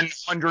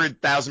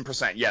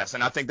 100,000%, yes.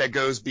 And I think that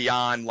goes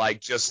beyond like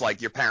just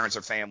like your parents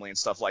or family and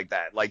stuff like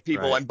that. Like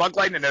people, Right. and Buck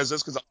Lightning knows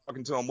this because I'm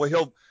talking to him.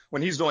 Well,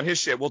 when he's doing his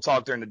shit, we'll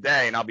talk during the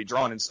day and I'll be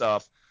drawing and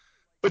stuff.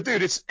 But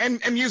dude,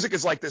 and music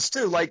is like this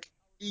too. Like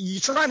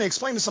you're trying to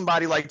explain to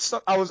somebody like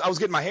I was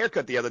getting my hair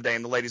cut the other day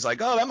and the lady's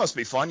like, oh, that must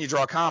be fun. You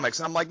draw comics.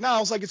 And I'm like, no, I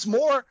was like, it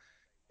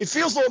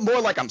feels a little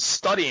more like I'm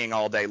studying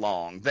all day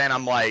long than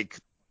I'm like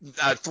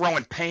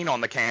throwing paint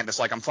on the canvas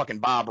like I'm fucking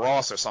Bob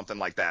Ross or something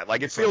like that.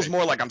 Like it feels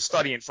more like I'm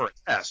studying for a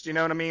test. You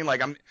know what I mean?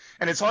 Like and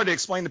it's hard to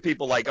explain to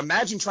people. Like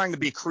imagine trying to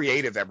be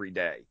creative every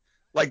day.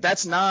 Like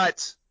that's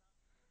not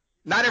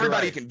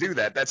everybody can do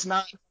that. That's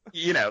not,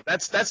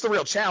 that's the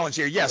real challenge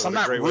here. Yes, I'm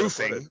not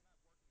roofing.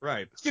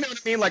 Right. You know what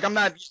I mean? Like I'm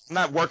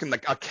not working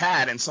a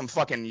CAD in some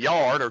fucking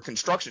yard or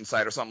construction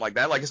site or something like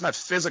that. Like it's not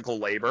physical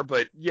labor,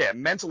 but yeah,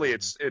 mentally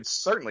it's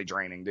certainly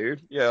draining,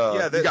 dude.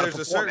 Yeah, there's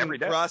a certain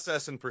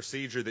process and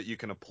procedure that you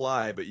can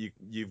apply, but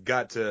you've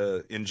got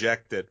to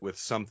inject it with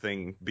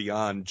something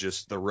beyond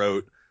just the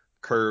rote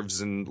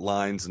curves and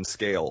lines and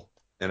scale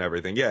and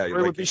everything. Yeah,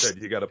 like you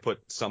said, you got to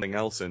put something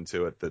else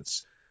into it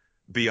that's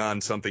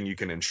beyond something you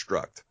can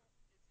instruct.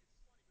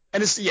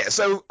 And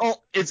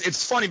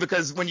it's funny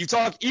because when you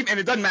talk, and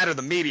it doesn't matter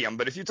the medium,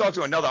 but if you talk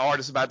to another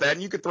artist about that,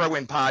 and you could throw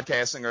in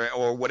podcasting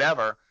or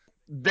whatever,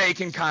 they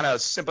can kind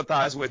of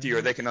sympathize with you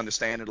or they can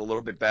understand it a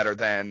little bit better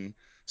than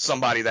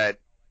somebody that.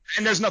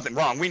 And there's nothing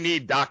wrong. We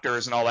need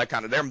doctors and all that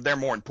kind of. They're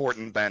more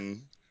important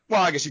than.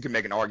 Well, I guess you can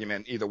make an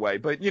argument either way,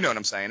 but you know what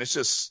I'm saying. It's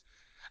just.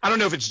 I don't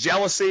know if it's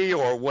jealousy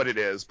or what it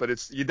is, but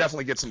you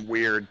definitely get some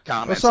weird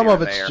comments. Well, some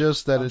of it's there.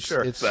 Just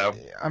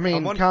that I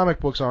mean, comic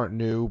books aren't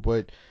new,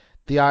 but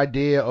the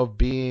idea of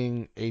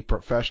being a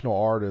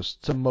professional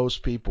artist to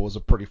most people is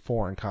a pretty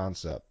foreign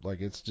concept.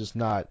 Like it's just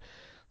not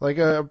like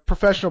a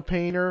professional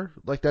painter,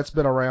 like that's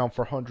been around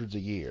for hundreds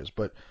of years,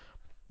 but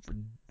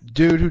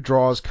dude who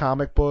draws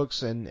comic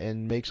books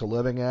and makes a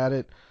living at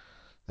it,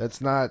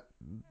 that's not.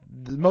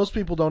 Most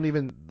people don't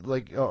even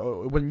like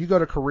when you go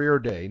to career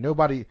day,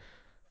 nobody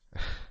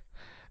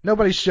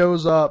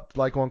shows up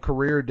like on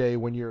career day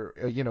when you're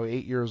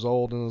 8 years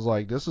old and is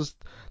like, this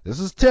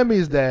is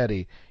Timmy's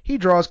daddy. He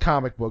draws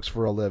comic books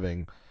for a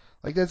living.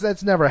 Like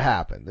that's never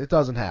happened. It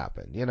doesn't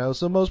happen,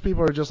 So most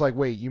people are just like,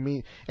 wait, you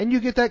mean? And you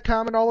get that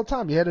comment all the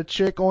time. You had a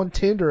chick on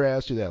Tinder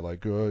ask you that,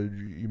 like,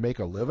 you make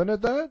a living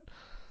at that?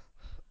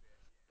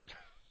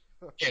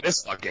 Yeah,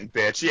 this fucking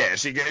bitch. Yeah,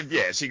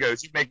 she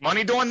goes, you make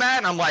money doing that?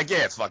 And I'm like,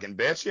 yeah, fucking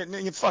bitch.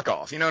 You fuck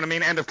off. You know what I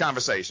mean? End of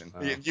conversation.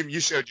 You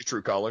showed your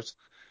true colors.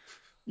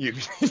 You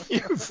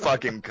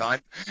fucking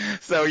cunt.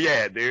 So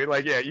yeah, dude.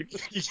 Like, yeah, you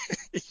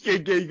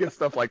get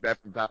stuff like that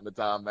from time to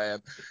time,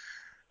 man.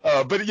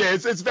 But yeah,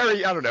 it's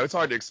very, I don't know, it's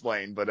hard to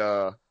explain, but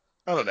I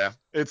don't know.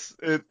 It's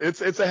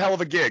a hell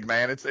of a gig,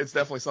 man. It's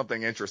definitely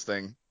something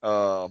interesting.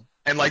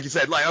 And like you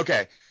said, like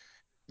okay,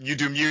 you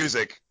do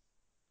music.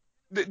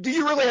 Do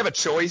you really have a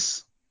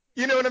choice?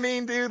 You know what I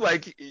mean, dude?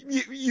 Like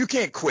you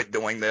can't quit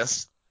doing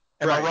this.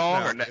 Am I Right.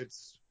 wrong or No, no?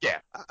 it's Yeah.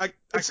 I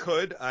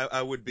could.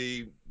 I would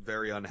be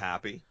very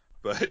unhappy,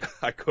 but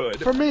I could.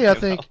 For me, I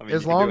think I mean,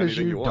 as you can do long as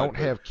anything you you want, don't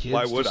but have why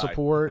kids to would I?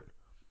 support,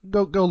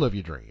 go live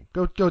your dream.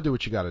 Go do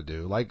what you got to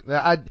do. Like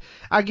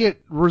I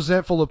get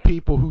resentful of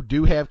people who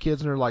do have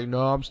kids and they're like, no,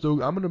 I'm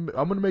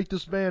gonna make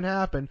this band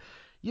happen.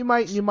 You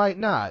might and you might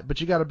not, but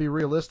you got to be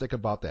realistic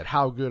about that.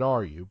 How good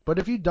are you? But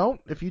if you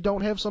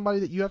don't have somebody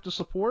that you have to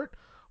support,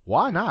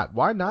 why not?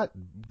 Why not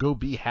go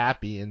be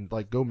happy and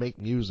like go make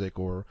music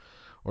or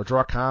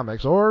draw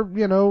comics or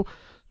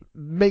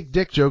make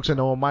dick jokes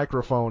into a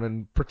microphone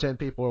and pretend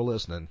people are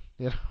listening.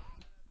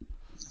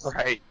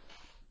 Right.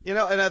 And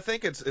I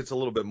think it's a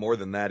little bit more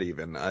than that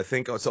even. I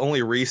think it's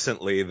only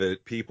recently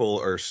that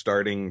people are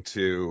starting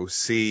to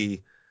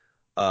see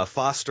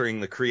fostering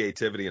the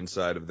creativity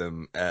inside of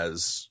them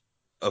as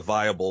a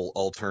viable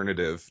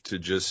alternative to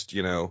just,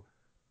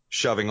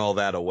 shoving all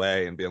that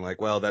away and being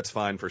like, well, that's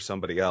fine for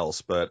somebody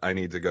else, but I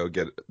need to go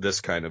get this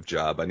kind of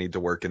job. I need to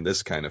work in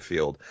this kind of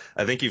field.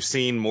 I think you've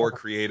seen more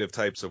creative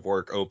types of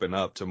work open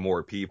up to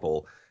more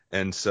people.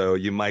 And so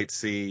you might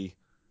see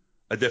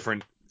a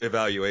different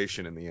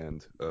evaluation in the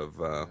end of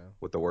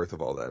what the worth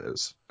of all that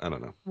is. I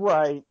don't know.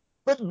 Right.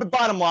 But the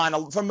bottom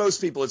line, for most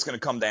people, it's going to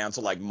come down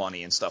to like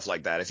money and stuff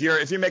like that. If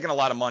you're making a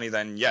lot of money,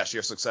 then yes,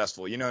 you're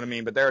successful. You know what I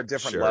mean? But there are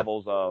different Sure.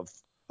 levels of,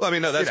 Well, I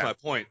mean, no, you that's know, my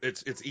point.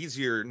 It's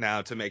easier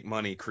now to make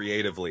money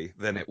creatively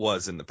than it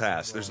was in the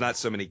past. There's Right. not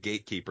so many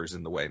gatekeepers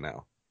in the way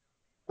now.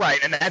 right.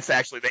 And that's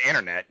actually the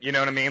internet. You know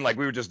what I mean? Like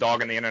we were just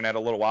dogging the internet a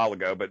little while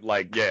ago, but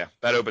like, yeah,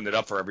 that opened it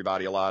up for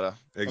everybody in a lot of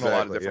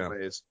Exactly, different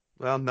yeah. ways.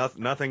 Well,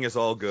 nothing is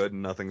all good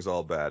and nothing's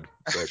all bad,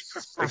 but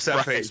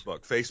except Right.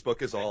 Facebook.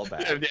 Facebook is all Yeah,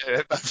 bad.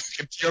 yeah,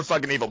 you're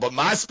fucking evil. But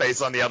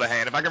MySpace, on the other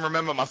hand, if I can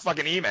remember my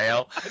fucking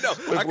email, I know.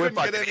 I we're couldn't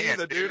get fucking in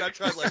either, in. dude. I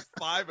tried like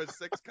 5 or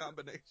 6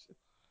 combinations.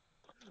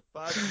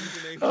 5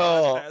 usernames, 5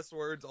 Oh,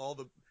 passwords, all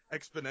the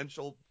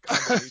exponential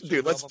combinations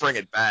dude, let's of bring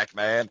it back,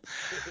 man.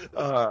 them.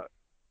 Uh,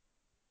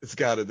 this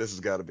has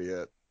got to be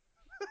it.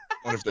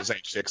 Wonder if there's any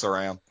chicks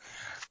around.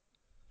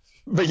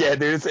 But yeah,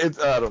 dude, it's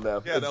I don't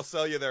know. Yeah, they'll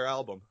sell you their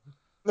album.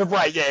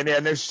 Right, yeah,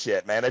 no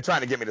shit, man. They're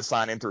trying to get me to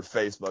sign in through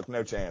Facebook.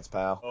 No chance,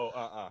 pal.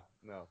 Oh,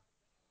 no.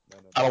 No,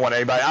 no, I no. don't want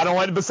anybody. I don't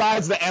want,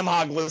 besides the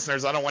MHOG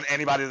listeners, I don't want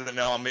anybody to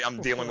know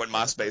I'm dealing with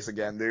MySpace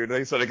again,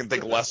 dude. So they can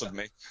think less of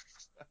me.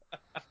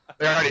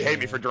 They already hate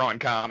me for drawing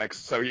comics,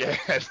 so yeah,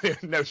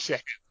 no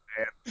chance,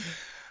 man.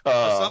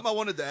 Something I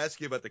wanted to ask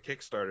you about the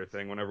Kickstarter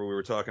thing whenever we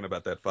were talking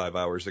about that 5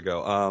 hours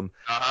ago.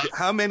 Uh-huh.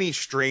 How many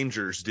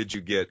strangers did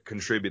you get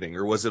contributing,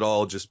 or was it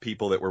all just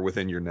people that were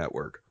within your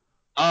network?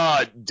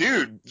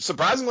 Dude,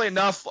 surprisingly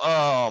enough,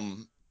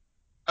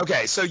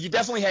 okay, so you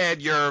definitely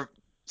had your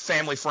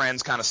family,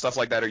 friends, kind of stuff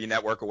like that, or your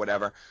network or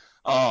whatever.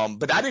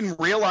 But I didn't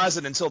realize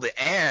it until the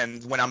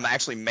end when I'm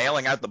actually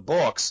mailing out the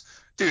books.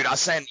 Dude, I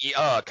sent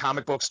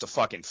comic books to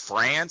fucking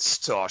France,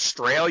 to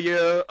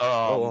Australia,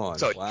 Go on.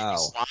 to Wow.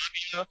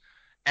 Yugoslavia,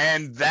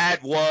 and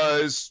that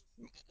was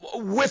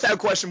without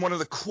question one of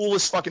the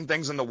coolest fucking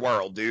things in the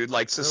world, dude.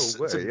 Like No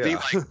to way. be Yeah.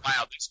 like,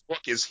 wow, this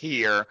book is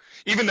here,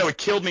 even though it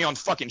killed me on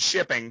fucking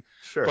shipping.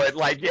 Sure. But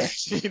like, yeah,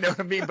 you know what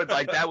I mean. But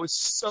like, that was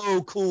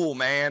so cool,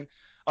 man.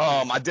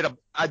 I did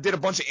a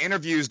bunch of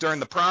interviews during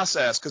the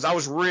process because I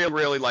was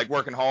really like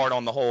working hard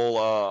on the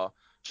whole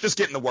just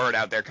getting the word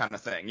out there kind of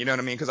thing. You know what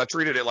I mean? Because I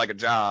treated it like a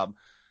job.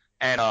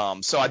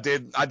 And so I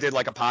did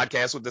like a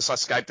podcast with this. I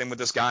Skyped in with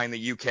this guy in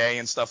the UK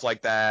and stuff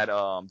like that.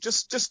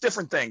 Just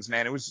different things,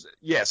 man. It was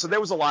yeah. So there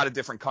was a lot of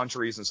different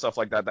countries and stuff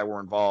like that that were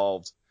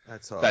involved.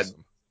 That's That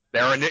awesome.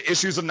 there are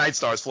issues of Night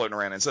Stars floating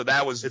around, and so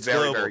that was It's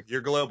very global.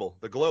 You're global.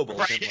 The global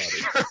right,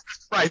 Tim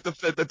right.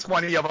 The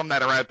 20 of them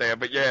that are out there,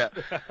 but yeah.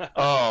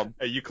 Lottie.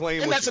 Hey, you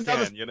claim And what that's you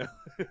another. can, you know?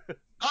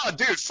 Oh,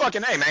 dude,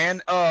 fucking A,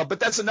 man. But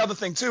that's another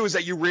thing too is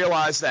that you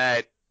realize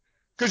that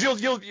because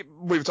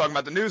we were talking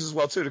about the news as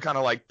well too to kind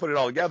of like put it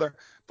all together.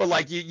 But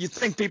like you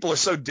think people are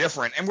so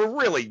different, and we're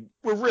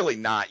really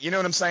not. You know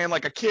what I'm saying?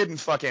 Like a kid in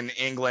fucking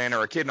England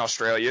or a kid in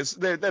Australia,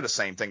 they're the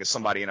same thing as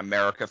somebody in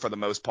America for the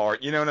most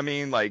part. You know what I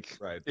mean? Like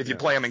Right. if you Yeah.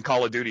 play them in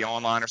Call of Duty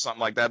Online or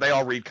something like that, they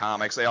all read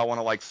comics. They all want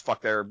to like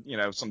fuck their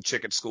some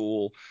chick at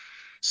school.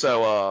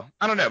 So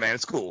I don't know, man.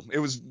 It's cool.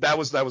 That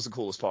was the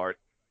coolest part,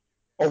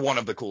 or one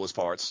of the coolest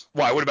parts.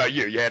 Why? What about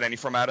you? You had any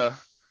from out of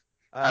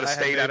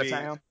state, out of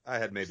town? I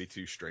had maybe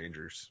 2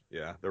 strangers.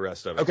 Yeah, the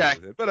rest of it Okay.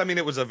 was it. But I mean,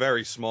 it was a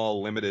very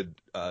small, limited,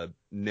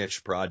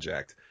 niche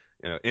project.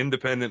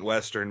 Independent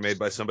Western made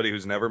by somebody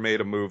who's never made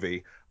a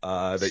movie,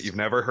 that you've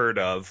never heard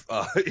of,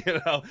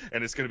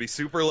 and it's going to be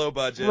super low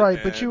budget. Right,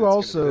 but and you it's gonna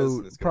be this also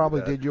and it's gonna be probably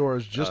that. did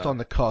yours just Uh, on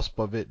the cusp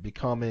of it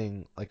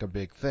becoming like a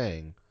big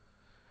thing.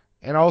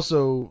 And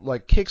also,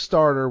 like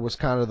Kickstarter was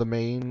kind of the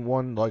main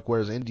one, like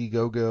whereas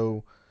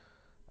Indiegogo,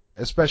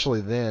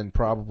 especially then,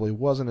 probably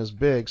wasn't as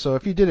big. So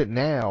if you did it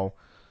now,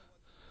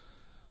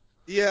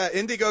 Yeah,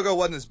 Indiegogo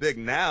wasn't as big.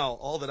 Now,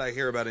 all that I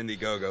hear about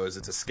Indiegogo is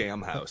it's a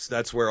scam house.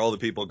 That's where all the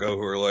people go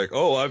who are like,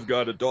 "Oh, I've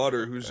got a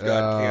daughter who's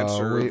got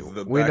cancer We of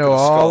the we back of know the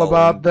all skull,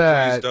 about and please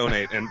that.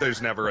 donate." And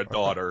there's never a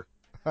daughter.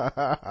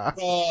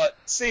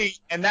 See,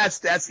 and that's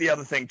the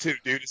other thing too,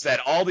 dude, is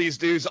that all these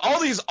dudes, all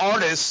these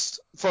artists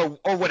for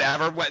or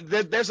whatever,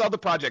 there's other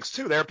projects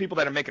too. There are people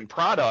that are making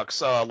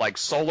products like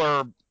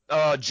solar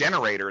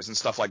generators and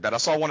stuff like that. I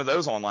saw one of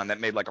those online that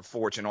made like a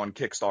fortune on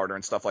Kickstarter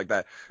and stuff like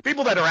that.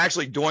 People that are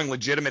actually doing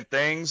legitimate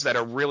things that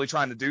are really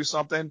trying to do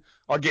something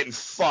are getting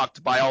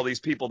fucked by all these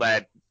people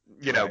that,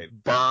 Right.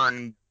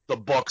 burn the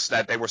books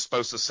that they were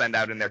supposed to send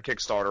out in their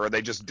Kickstarter, or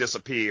they just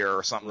disappear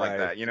or something like Right.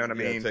 that. You know what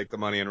I Yeah, mean? take the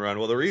money and run.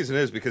 Well, the reason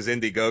is because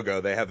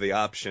Indiegogo, they have the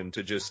option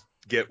to just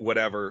get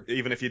whatever,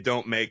 even if you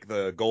don't make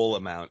the goal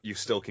amount, you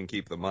still can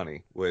keep the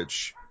money,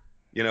 which,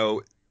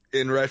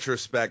 in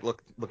retrospect,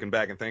 looking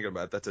back and thinking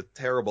about it, that's a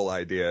terrible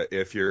idea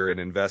if you're an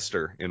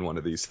investor in one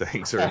of these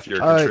things or if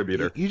you're a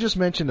contributor. You just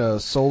mentioned a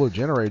solar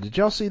generator. Did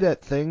y'all see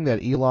that thing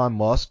that Elon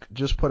Musk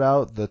just put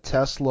out, the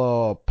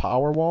Tesla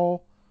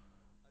Powerwall?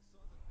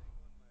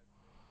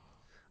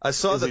 I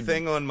saw Is the he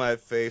thing on my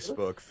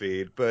Facebook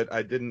feed, but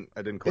I didn't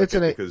click It's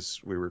it an because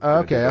we were going to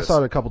do okay, I this.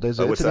 saw it a couple days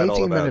ago. It's What's an that all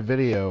 18-minute about?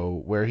 video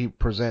where he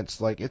presents,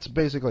 like, it's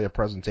basically a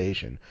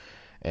presentation.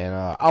 And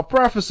I'll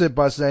preface it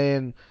by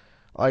saying,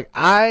 like,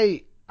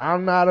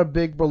 I'm not a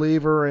big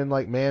believer in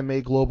like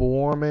man-made global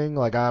warming.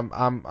 Like,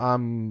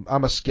 I'm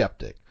a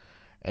skeptic.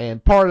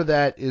 And part of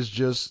that is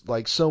just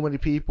like so many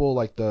people,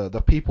 like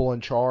the people in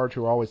charge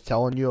who are always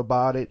telling you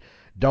about it,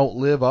 don't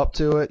live up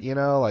to it.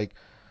 Like,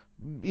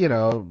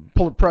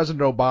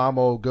 President Obama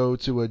will go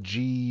to a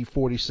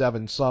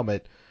G47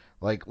 summit,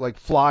 like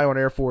fly on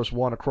Air Force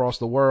One across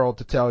the world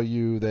to tell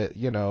you that,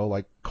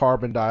 like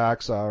carbon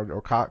dioxide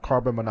or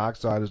carbon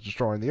monoxide is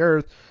destroying the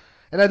earth.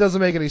 And that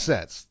doesn't make any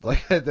sense.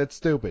 Like, that's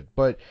stupid.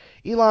 But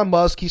Elon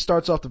Musk, he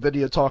starts off the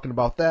video talking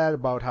about that,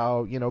 about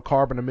how,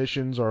 carbon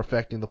emissions are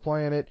affecting the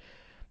planet.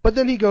 But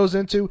then he goes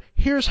into,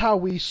 here's how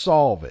we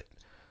solve it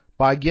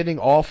by getting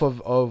off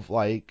of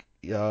like,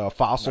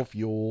 fossil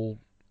fuel,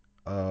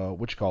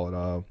 what you call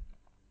it,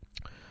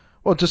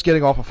 well, just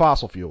getting off of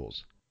fossil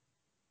fuels.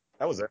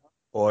 That was it.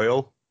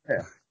 Oil,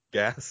 Yeah.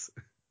 gas,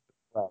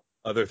 Wow.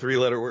 other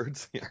three-letter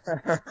words. Yeah,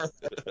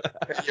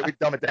 Yeah, we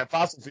dumb it down.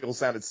 Fossil fuel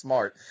sounded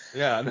smart.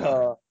 yeah, I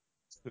know.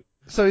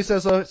 So he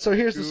says, so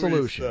here's the Gooey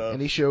solution, stuff.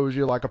 and he shows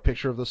you like a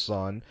picture of the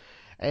sun,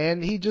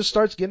 and he just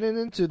starts getting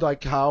into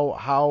like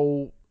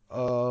how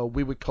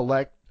we would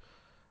collect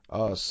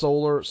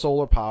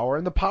solar power,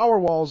 and the power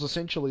wall is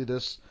essentially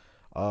this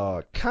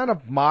kind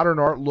of modern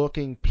art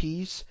looking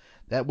piece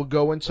that would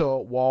go into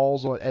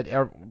walls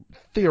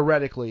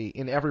theoretically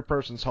in every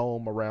person's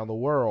home around the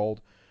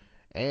world,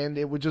 and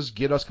it would just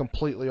get us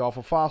completely off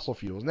of fossil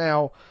fuels.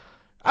 Now,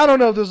 I don't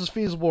know if this is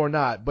feasible or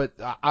not, but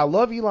I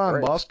love Elon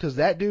Great. Musk because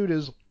that dude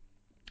is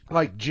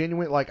like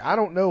genuine. Like, I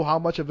don't know how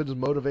much of it is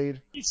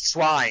motivated. He's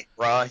trying,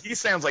 bruh. He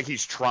sounds like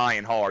he's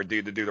trying hard,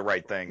 dude, to do the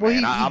right thing, Well,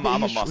 man. I'm a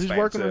Musk he's fan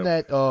working on too.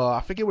 that.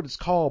 I forget what it's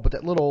called, but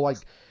that little, like,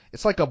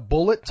 it's like a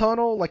bullet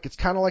tunnel. Like, it's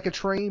kind of like a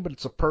train, but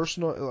it's a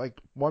personal, like,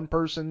 one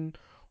person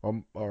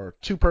or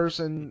two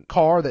person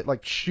car that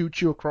like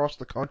shoots you across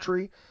the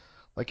country,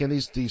 like in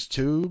these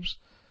tubes.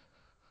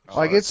 Oh,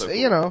 Like, that's it's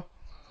so cool. .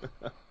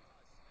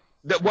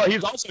 Well,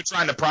 he's also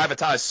trying to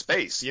privatize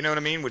space. You know what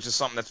I mean? Which is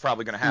something that's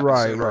probably going to happen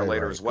Right, sooner or right,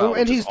 later right. as well,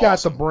 And which is he's got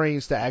the awesome.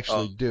 brains to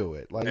actually do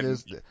it. Like, And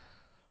there's the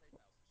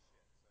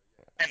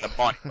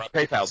money, bro.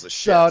 PayPal's the so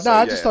shit. no, So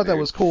I just yeah, thought that dude.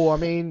 was cool. I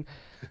mean,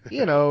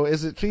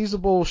 is it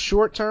feasible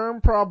short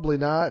term? Probably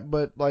not,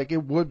 but like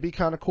it would be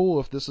kind of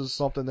cool if this is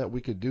something that we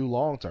could do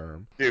long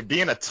term. Dude,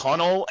 be in a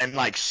tunnel and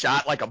like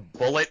shot like a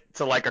bullet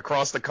to like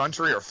across the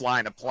country or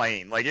flying a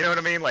plane. Like, you know what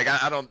I mean? Like,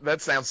 I don't.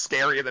 That sounds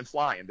scarier than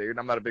flying, dude.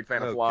 I'm not a big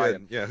fan of Oh, flying.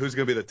 good. Yeah, who's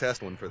going to be the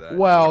test one for that?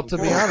 Well, Who's to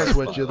gonna be the honest test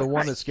with you, the pilot?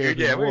 one that scares Dude,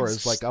 me yeah, more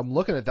is like I'm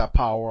looking at that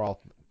power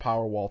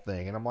wall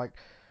thing, and I'm like,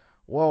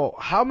 well,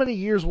 how many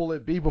years will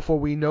it be before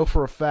we know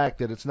for a fact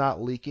that it's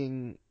not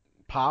leaking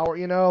power?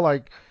 Is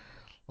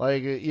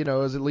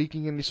it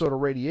leaking any sort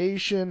of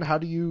radiation? How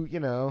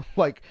do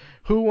like,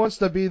 who wants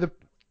to be the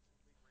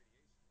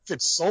if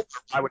it's solar,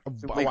 why would it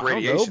leak I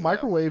don't know. radiation though?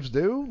 Microwaves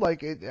do.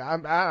 Like,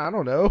 I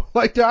don't know.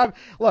 Like,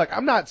 look,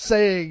 I'm not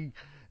saying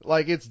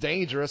like it's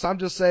dangerous. I'm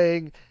just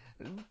saying,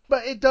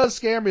 but it does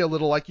scare me a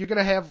little. Like, you're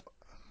gonna have.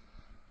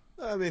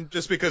 I mean,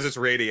 just because it's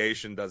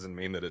radiation doesn't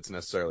mean that it's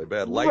necessarily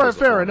bad. Light Right, is a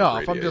fair form of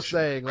enough. I'm just radiation.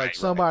 saying, like, Right.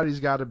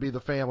 somebody's got to be the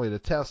family to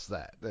test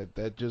that.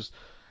 That just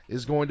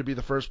is going to be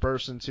the first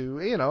person to,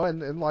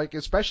 and like,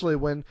 especially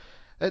when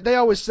they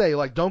always say,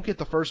 like, don't get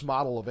the first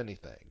model of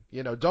anything.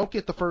 Don't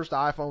get the first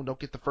iPhone, don't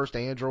get the first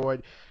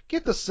Android,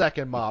 get the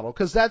second model,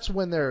 because that's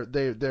when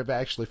they've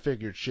actually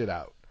figured shit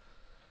out.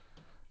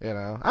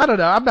 I don't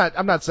know. I'm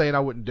not saying I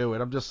wouldn't do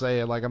it. I'm just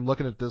saying, like, I'm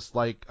looking at this,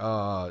 like,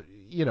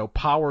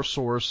 power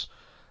source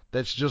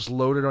that's just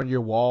loaded on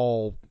your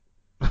wall.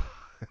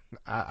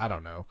 I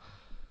don't know.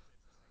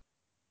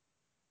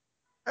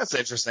 That's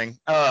interesting.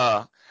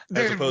 As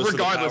Dude, opposed to the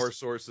regardless. power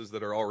sources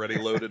that are already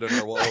loaded in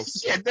our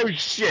walls. Yeah, no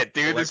shit,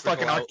 dude. This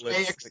Electrical fucking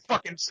archaic outlets,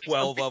 fucking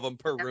 12 of them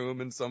per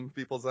room in some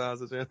people's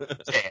houses. Yeah,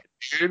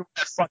 dude.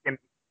 That fucking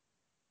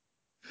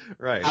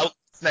Right. out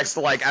next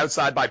to like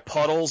outside by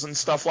puddles and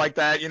stuff like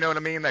that. You know what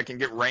I mean? That can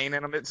get rain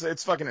in them.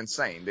 It's fucking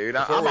insane, dude.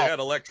 Before we all, had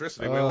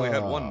electricity, we only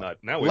had one nut.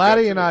 Now we've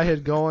Laddie got and two. I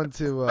had gone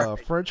to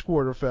French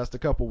Quarter Fest a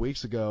couple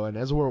weeks ago, and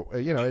as we're,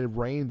 it had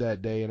rained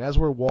that day, and as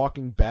we're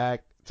walking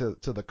back to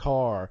the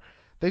car,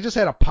 they just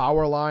had a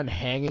power line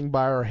hanging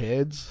by our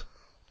heads.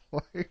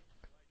 Like,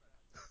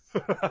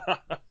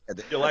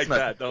 You like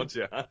that, don't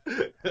you?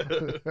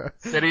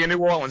 City of New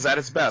Orleans at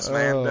its best,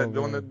 man. Oh,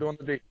 Doing man.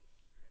 the deed.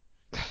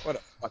 What a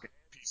fucking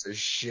piece of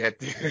shit,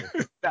 dude.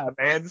 Nah,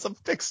 man,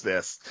 fix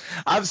this.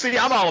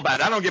 I'm all about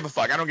it. I don't give a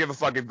fuck. I don't give a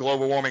fuck if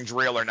global warming's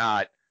real or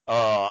not.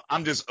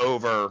 I'm just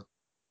over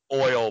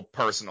oil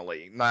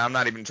personally. No, I'm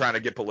not even trying to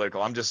get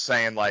political. I'm just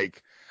saying,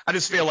 like, I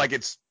just feel like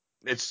it's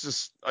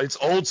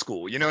old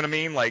school. You know what I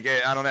mean? Like,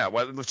 I don't know.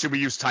 What, should we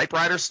use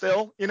typewriters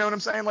still? You know what I'm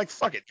saying? Like,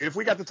 fuck it, dude. If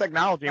we got the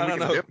technology, and I we don't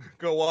can know. do it.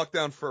 Go walk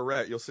down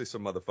Ferret. You'll see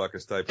some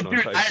motherfuckers typing on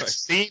Dude, I've typewriters.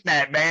 seen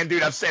that, man.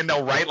 Dude, I've seen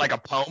they'll write like a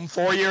poem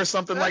for you or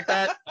something like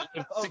that.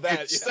 Oh,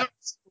 that, It's yeah. so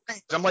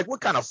strange. I'm like, what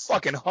kind of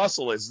fucking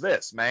hustle is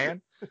this,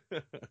 man?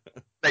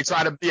 They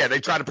try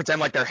to pretend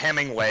like they're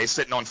Hemingway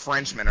sitting on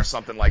Frenchmen or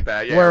something like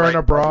that. Yeah, Wearing right.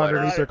 a bra Like,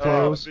 underneath their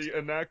clothes. The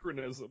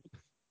anachronism.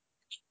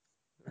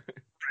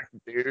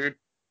 dude.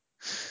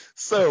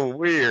 So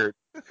weird.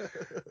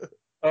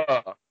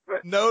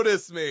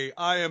 Notice me.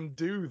 I am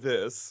due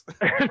this.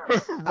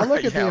 I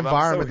look at the I'm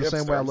environment so the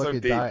same hipster, way I I'm look so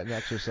at deep. diet and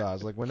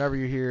exercise. Like whenever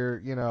you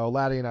hear,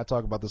 Laddie and I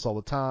talk about this all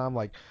the time,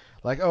 like,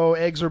 oh,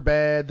 eggs are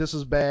bad, this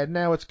is bad,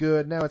 now it's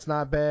good, now it's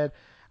not bad.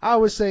 I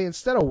always say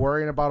instead of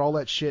worrying about all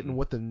that shit and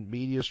what the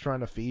media is trying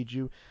to feed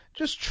you,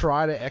 just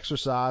try to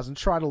exercise and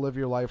try to live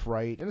your life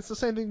right. And it's the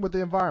same thing with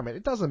the environment.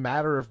 It doesn't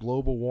matter if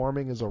global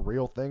warming is a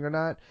real thing or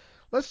not.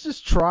 Let's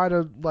just try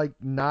to like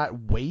not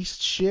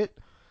waste shit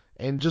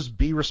and just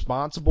be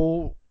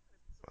responsible.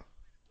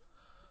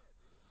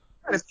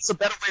 It's a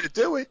better way to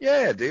do it.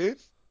 Yeah, dude.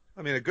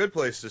 I mean, a good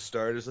place to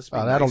start is let's be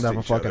That'll nice to never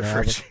each fucking other for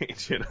a happen.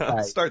 change. You know,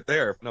 Right. Start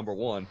there, number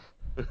one.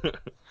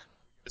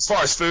 As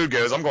far as food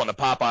goes, I'm going to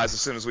Popeyes as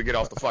soon as we get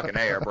off the fucking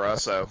air, bro.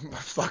 So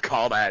fuck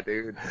all that,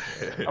 dude.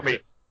 I mean,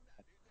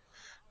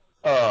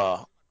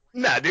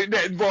 nah,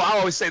 dude. Well, I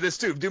always say this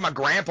too. Dude, my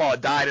grandpa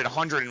died at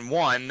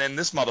 101, and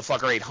this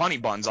motherfucker ate honey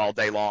buns all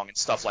day long and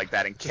stuff like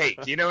that and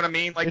cake. You know what I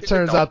mean? Like, It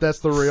turns out that's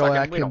the real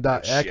fucking, we don't know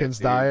Atkins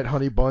shit, diet: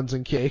 honey buns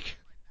and cake.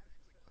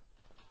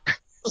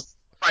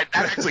 Right,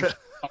 that actually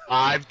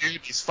alive,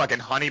 dude. These fucking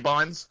honey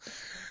buns.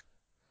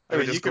 I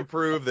mean, Just you can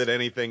prove that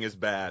anything is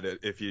bad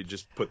if you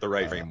just put the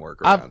right framework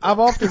I've around it. I've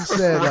often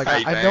said, like,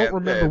 Right, I don't man.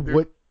 remember Yeah, dude.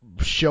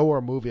 what show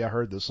or movie I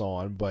heard this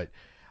on, but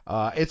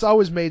it's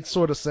always made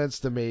sort of sense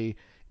to me,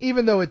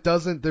 even though it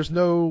doesn't. There's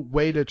no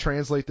way to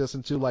translate this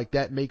into like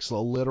that makes a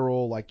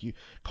literal like you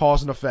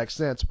cause and effect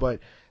sense. But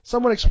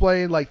someone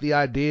explained like the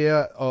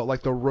idea,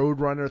 like the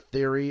Roadrunner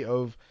theory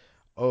of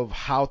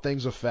how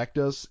things affect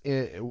us,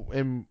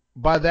 and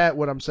by that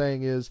what I'm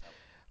saying is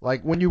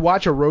like when you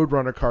watch a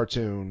Roadrunner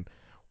cartoon.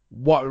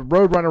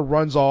 Roadrunner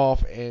runs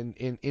off and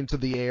into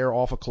the air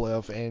off a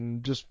cliff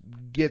and just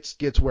gets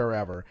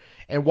wherever.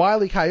 And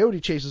Wile E.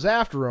 Coyote chases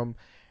after him,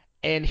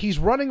 and he's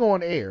running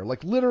on air,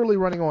 like literally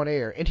running on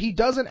air, and he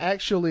doesn't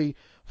actually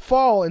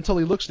fall until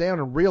he looks down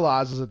and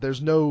realizes that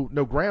there's no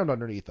ground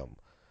underneath him.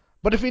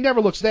 But if he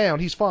never looks down,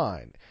 he's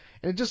fine.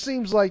 And it just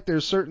seems like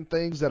there's certain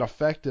things that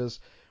affect us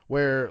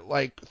where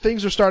like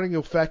things are starting to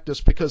affect us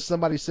because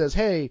somebody says,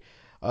 "Hey,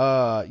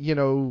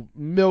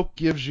 milk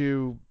gives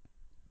you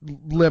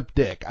limp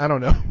dick." I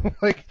don't know,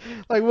 like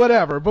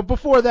whatever. But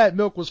before that,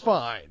 milk was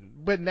fine.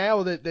 But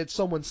now that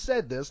someone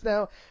said this,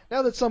 now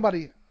that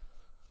somebody,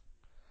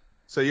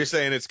 So you're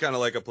saying it's kind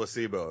of like a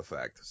placebo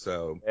effect.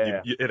 So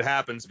Yeah. it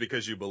happens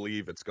because you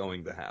believe it's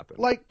going to happen.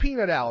 like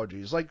peanut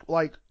allergies,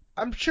 like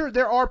I'm sure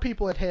there are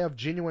people that have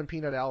genuine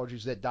peanut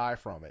allergies that die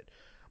from it.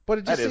 But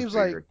it just That is seems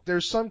weird. like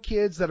there's some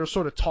kids that are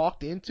sort of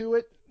talked into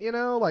it,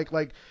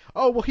 like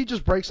oh well he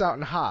just breaks out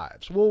in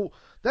hives. Well,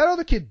 that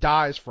other kid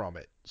dies from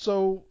it.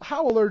 So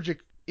how allergic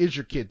is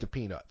your kid to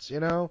peanuts,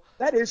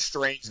 That is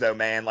strange though,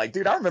 man. Like,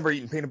 dude, I remember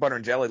eating peanut butter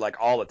and jelly like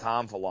all the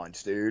time for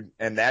lunch, dude.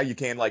 And now you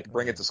can't like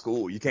bring it to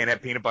school. You can't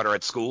have peanut butter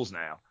at schools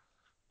now.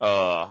 You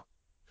can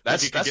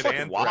That's get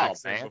fucking wild,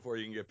 anthrax man. before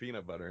you can get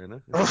peanut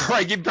butter,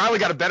 Right, you probably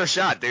got a better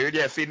shot, dude.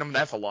 Yeah, feeding them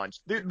that for lunch,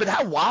 dude. But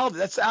how wild?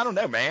 I don't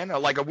know, man.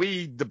 Like, are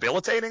we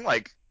debilitating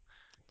like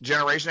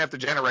generation after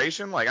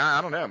generation? Like,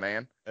 I don't know,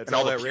 man. That's And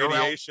all the that Purell-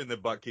 radiation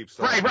that Buck keeps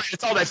talking Right.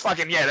 It's all that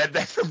fucking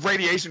that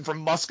radiation from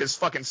Musk's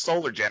fucking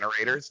solar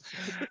generators.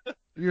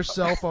 Your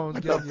cell phone's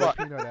What the giving you a fuck?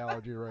 peanut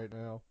allergy right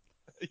now.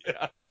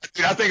 Yeah.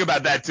 Dude, I think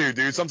about that too,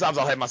 dude. Sometimes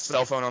I'll have my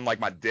cell phone on like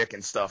my dick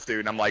and stuff, dude.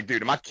 And I'm like,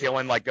 dude, am I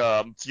killing like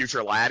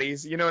future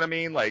laddies? You know what I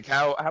mean? Like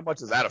how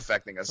much is that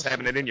affecting us?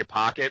 Having it in your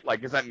pocket,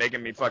 like is that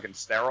making me fucking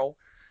sterile?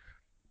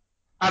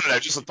 I don't know,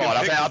 just a thought.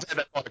 I've had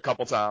that thought a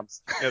couple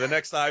times. Yeah, the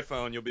next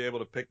iPhone, you'll be able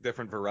to pick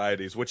different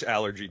varieties. Which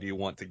allergy do you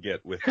want to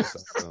get with this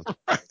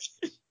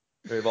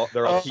iPhone?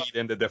 They're all heat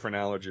into different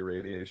allergy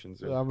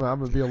radiations. I'm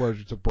gonna be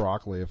allergic to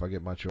broccoli if I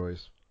get my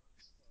choice.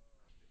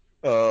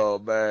 Oh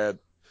man,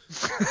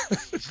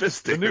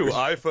 the new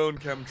iPhone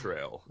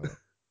chemtrail.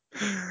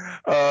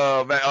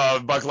 Oh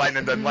man, Buck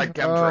Lightning doesn't like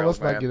chemtrails. Let's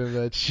man. not get into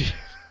that shit.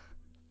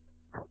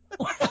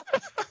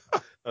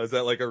 Is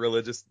that like a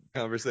religious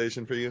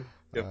conversation for you?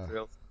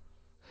 Chemtrails?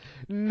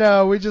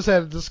 No, we just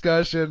had a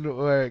discussion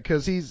where,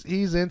 cause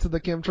he's into the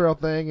chemtrail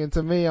thing, and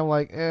to me, I'm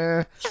like,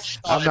 I'm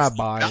not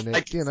buying it,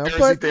 like you know.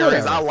 Conspiracy But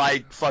theories, whatever. I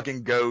like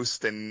fucking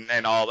ghosts and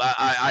all that.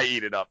 I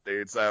eat it up,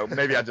 dude. So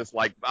maybe I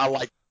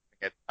like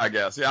it. I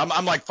guess. Yeah,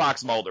 I'm like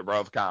Fox Mulder, bro,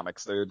 of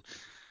comics, dude.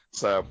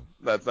 So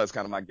that's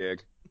kind of my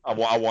gig. I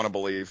want to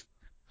believe.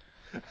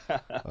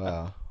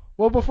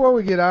 Well, before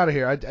we get out of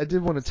here, I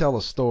did want to tell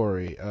a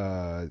story.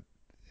 All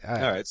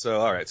right.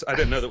 So I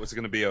didn't know that was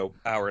going to be an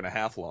hour and a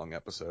half long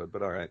episode,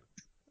 but all right.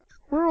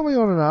 We're only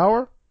on an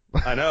hour.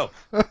 I know.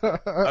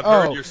 I've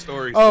heard your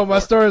stories. Oh, before. my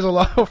stories are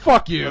long.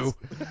 Fuck you.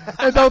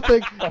 And don't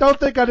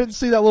think I didn't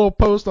see that little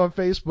post on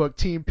Facebook,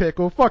 Team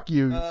Pickle. Fuck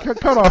you.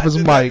 Cut off his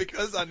mic.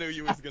 Because I knew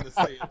you was going to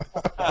say it.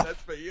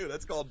 That's for you.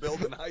 That's called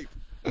building hype.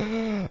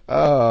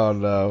 Oh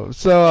no.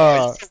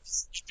 So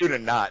Shoot or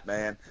not,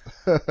 man.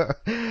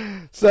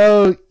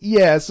 So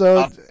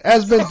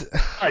as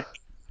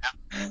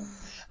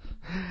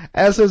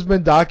has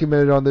been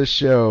documented on this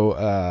show,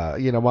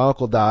 my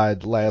uncle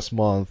died last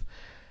month,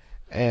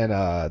 and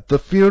the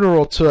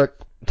funeral took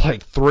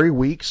like 3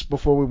 weeks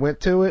before we went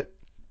to it.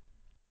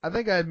 I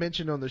think I had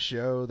mentioned on the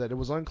show that it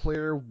was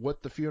unclear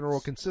what the funeral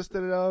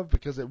consisted of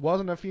because it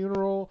wasn't a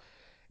funeral,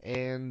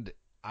 and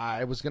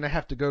I was going to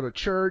have to go to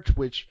church,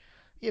 which,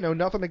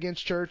 nothing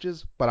against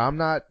churches, but I'm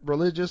not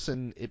religious,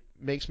 and it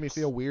makes me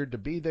feel weird to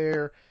be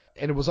there.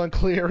 And it was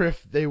unclear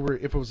if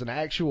it was an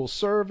actual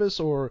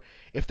service or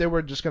if they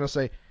were just going to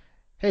say,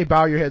 "Hey,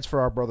 bow your heads for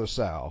our brother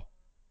Sal."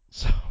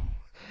 So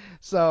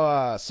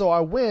I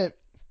went,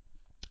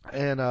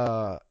 and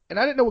I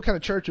didn't know what kind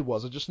of church it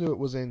was. I just knew it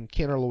was in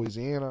Kenner,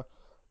 Louisiana.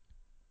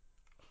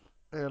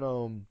 And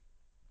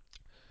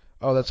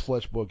oh, that's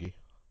Fletch Boogie.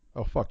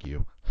 Oh, fuck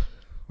you.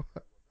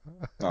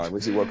 Oh, at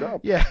least he woke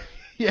up. Yeah,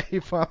 he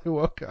finally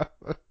woke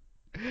up.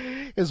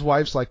 His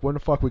wife's like, "When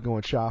the fuck we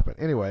going shopping?"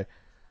 Anyway.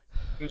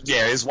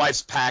 Yeah, his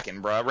wife's packing,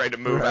 bro, ready to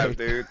move out,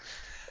 dude.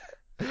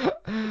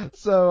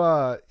 So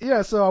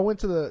I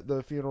went to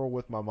the funeral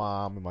with my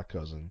mom and my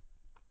cousin,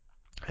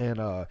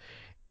 and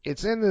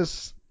it's in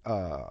this.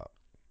 There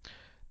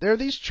are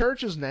these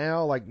churches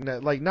now, like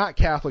not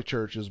Catholic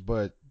churches,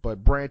 but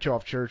branch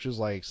off churches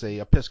like, say,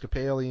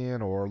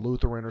 Episcopalian or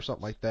Lutheran or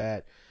something like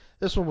that.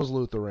 This one was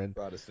Lutheran.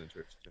 Protestant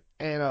church.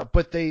 And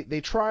but they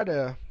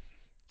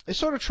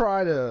sort of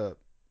try to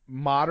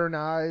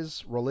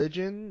modernize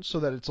religion so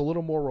that it's a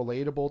little more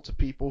relatable to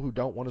people who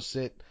don't want to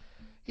sit,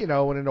 in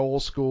an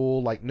old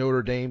school like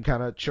Notre Dame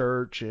kind of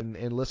church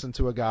and listen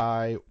to a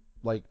guy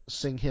like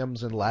sing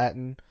hymns in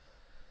Latin,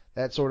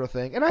 that sort of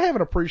thing. And I have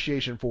an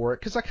appreciation for it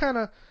because I kind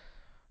of,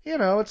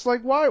 it's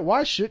like,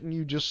 why shouldn't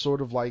you just sort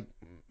of like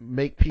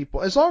make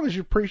people, as long as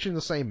you're preaching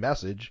the same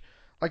message,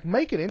 like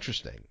make it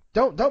interesting.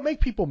 Don't make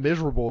people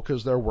miserable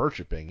because they're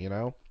worshiping,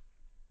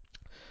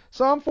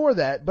 So I'm for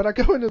that, but I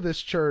go into this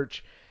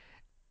church.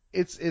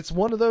 It's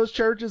one of those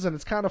churches, and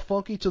it's kind of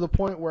funky to the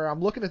point where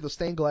I'm looking at the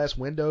stained glass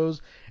windows,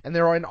 and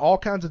they're in all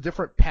kinds of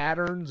different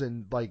patterns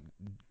and like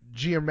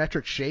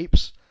geometric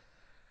shapes,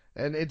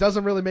 and it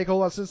doesn't really make a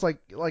whole lot of sense. Like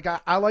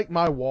I like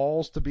my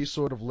walls to be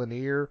sort of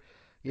linear,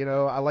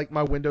 I like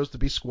my windows to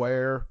be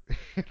square,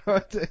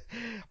 to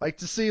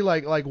see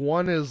like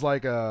one is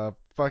like a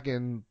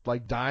fucking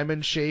like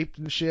diamond shaped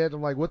and shit.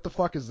 I'm like, what the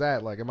fuck is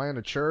that? Like, am I in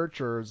a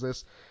church or is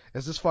this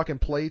fucking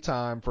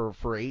playtime for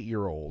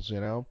 8-year-olds,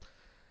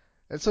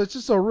 And so it's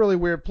just a really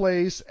weird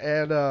place,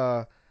 and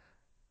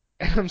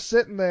I'm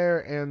sitting there,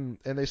 and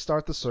they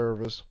start the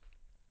service,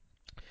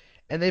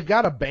 and they've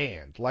got a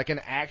band, like an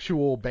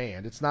actual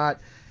band. It's not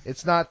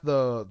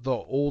the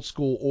old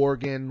school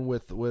organ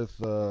with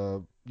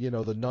the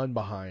nun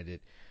behind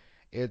it.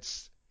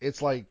 It's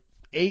like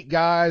 8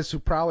 guys who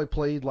probably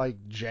played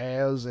like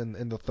jazz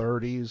in the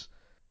 30s.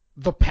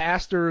 The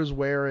pastor is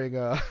wearing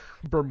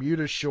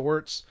Bermuda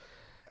shorts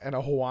and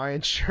a Hawaiian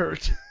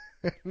shirt.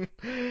 And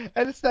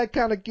it's that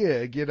kind of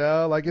gig,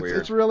 like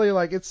it's really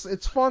like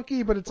it's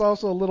funky, but it's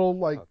also a little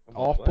like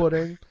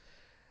off-putting.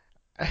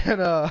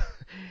 And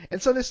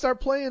so they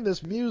start playing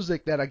this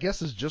music that I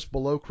guess is just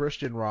below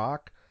Christian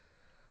rock.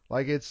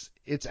 Like it's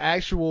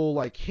actual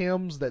like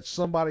hymns that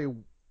somebody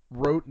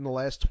wrote in the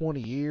last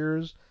 20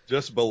 years.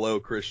 Just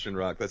below Christian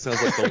rock. That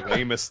sounds like the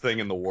lamest thing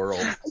in the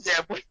world. Yeah,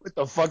 what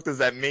the fuck does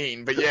that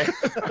mean? But yeah,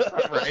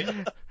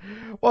 right.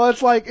 Well,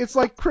 it's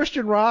like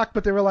Christian rock,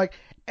 but they were like,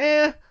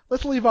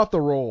 let's leave out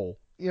the roll.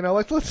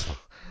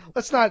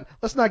 Let's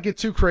not get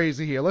too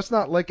crazy here. Let's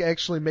not like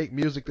actually make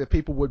music that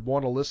people would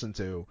want to listen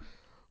to.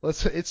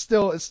 It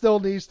still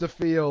needs to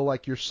feel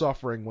like you're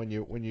suffering when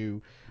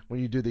you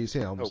do these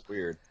hymns. Oh,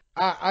 weird.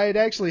 I had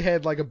actually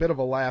had like a bit of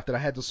a laugh that I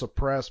had to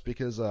suppress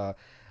because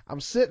I'm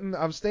standing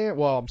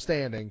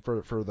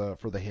for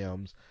the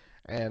hymns,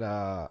 and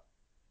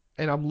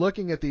I'm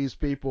looking at these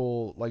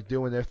people like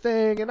doing their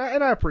thing, and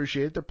I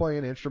appreciate it. They're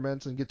playing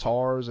instruments and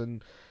guitars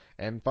and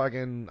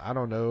fucking, I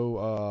don't know,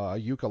 a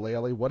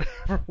ukulele,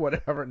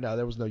 whatever. No,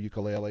 there was no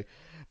ukulele,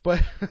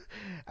 but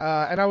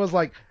and I was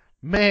like,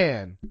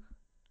 man,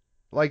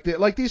 like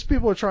these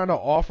people are trying to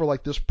offer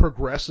like this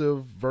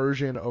progressive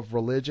version of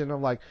religion.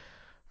 I'm like,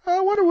 I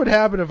wonder what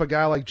happened if a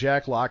guy like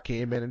Jack Locke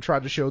came in and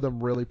tried to show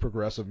them really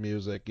progressive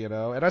music, you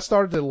know? And I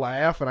started to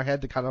laugh, and I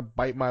had to kind of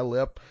bite my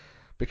lip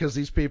because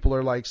these people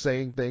are like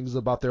saying things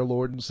about their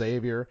Lord and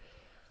Savior.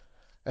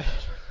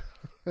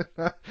 And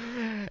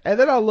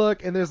then I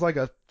look, and there's like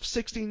a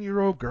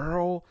 16-year-old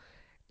girl,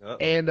 Uh-oh.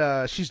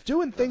 and she's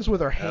doing things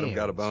with her hands. Adam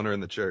got a boner in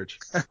the church.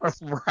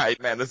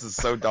 Right, man. This is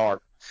so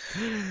dark.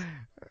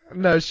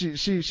 No,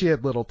 she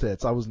had little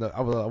tits. I wasn't.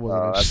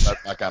 That's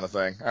my kind of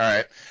thing. All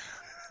right.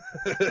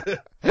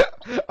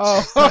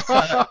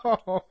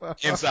 Oh.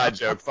 Inside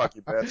joke. Fuck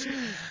you, bitch.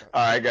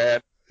 All right, go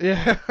ahead.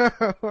 Yeah.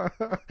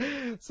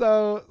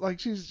 So like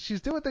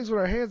she's doing things with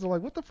her hands. I'm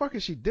like, what the fuck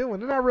is she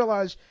doing? Then I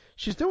realized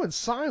she's doing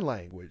sign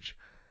language.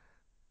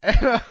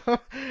 And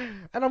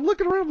I'm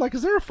looking around, I'm like,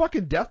 is there a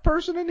fucking deaf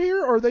person in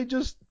here, or are they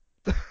just,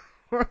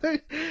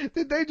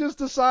 did they just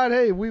decide,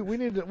 hey, we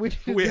need to We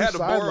do had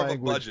sign more language.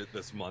 of a budget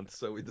this month,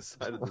 so we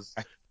decided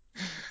to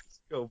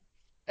go.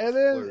 And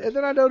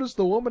then I noticed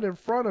the woman in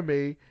front of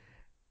me,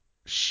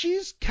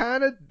 she's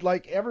kind of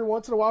like every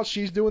once in a while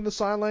she's doing the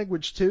sign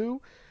language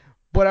too,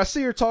 but I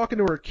see her talking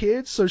to her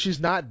kids, so she's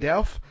not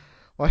deaf.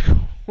 Like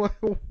what?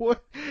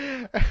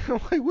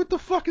 Like what the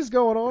fuck is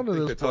going on in Think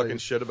this they're talking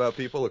place? shit about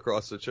people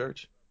across the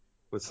church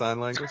with sign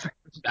language?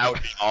 That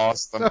would be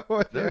awesome.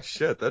 No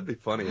shit, that'd be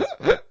funny as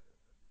fuck.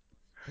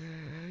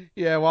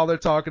 Yeah, while they're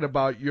talking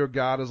about your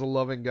God is a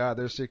loving God,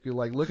 they're secretly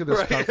like, look at this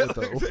Right.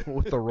 cunt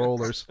with the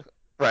rollers.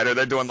 Right, or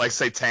they're doing like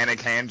satanic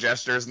hand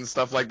gestures and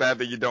stuff like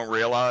that you don't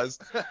realize.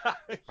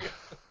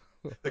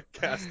 The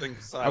casting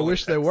silent I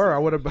wish they were. I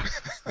would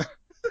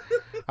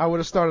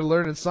have started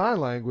learning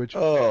sign language.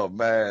 Oh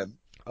man.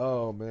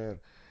 Oh man.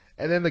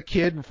 And then the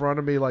kid in front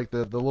of me, like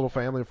the little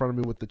family in front of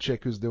me with the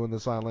chick who's doing the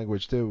sign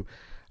language too.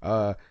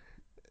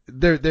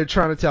 They're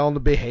trying to tell him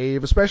to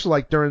behave, especially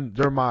like during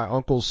my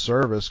uncle's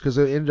service, because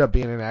it ended up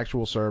being an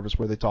actual service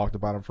where they talked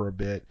about him for a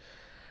bit.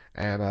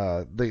 And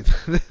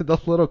the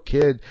little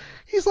kid,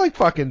 he's like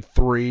fucking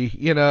 3,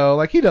 you know,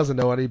 like he doesn't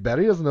know any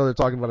better. He doesn't know they're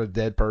talking about a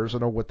dead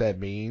person or what that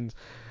means.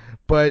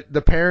 But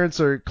the parents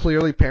are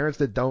clearly parents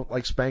that don't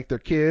like spank their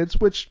kids,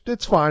 which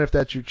it's fine if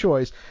that's your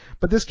choice.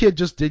 But this kid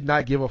just did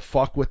not give a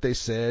fuck what they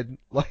said.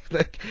 Like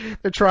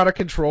they're trying to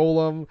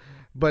control him,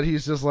 but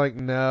he's just like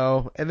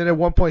no. And then at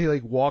one point he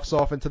like walks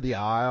off into the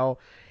aisle,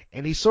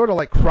 and he sort of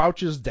like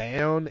crouches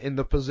down in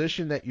the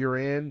position that you're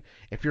in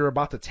if you're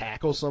about to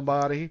tackle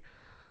somebody.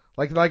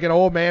 Like an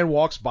old man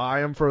walks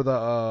by him for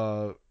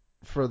the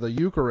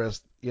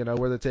Eucharist, you know,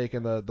 where they're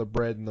taking the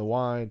bread and the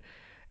wine.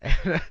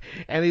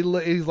 And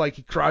he's like,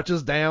 he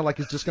crouches down like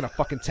he's just gonna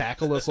fucking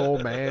tackle this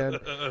old man.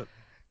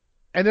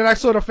 And then I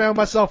sort of found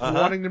myself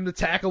wanting him to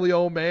tackle the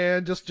old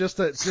man just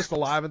to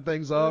liven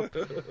things up.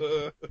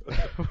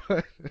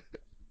 It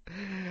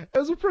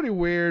was a pretty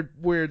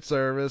weird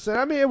service. And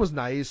I mean, it was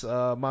nice.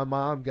 My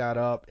mom got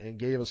up and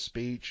gave a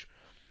speech,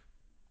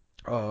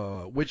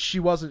 which she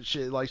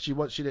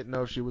didn't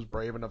know if she was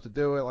brave enough to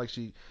do it. Like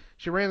she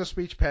ran the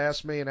speech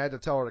past me, and I had to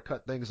tell her to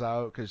cut things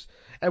out, because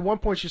at one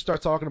point she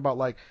started talking about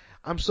like,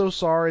 I'm so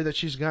sorry that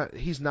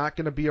he's not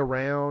going to be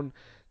around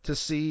to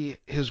see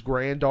his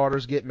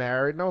granddaughters get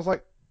married. And I was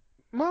like,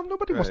 Mom,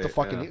 nobody wants to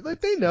fucking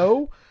like, they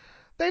know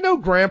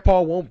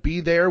Grandpa won't be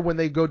there when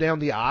they go down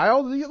the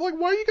aisle. Like,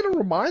 why are you going to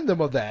remind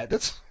them of that?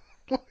 That's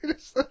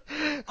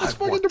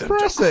fucking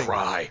depressing. Them to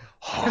cry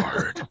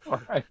hard.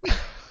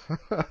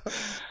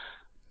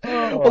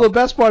 Well, the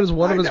best part is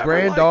one of his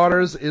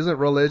granddaughters isn't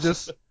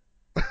religious.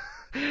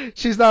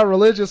 She's not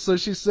religious, so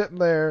she's sitting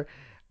there,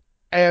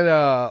 and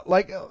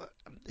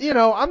you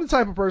know, I'm the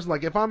type of person,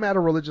 like, if I'm at a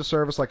religious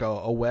service, like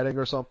a wedding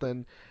or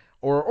something,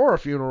 or a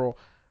funeral,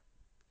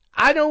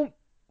 I'm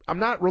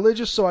not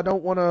religious, so I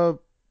don't want to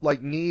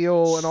like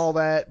kneel and all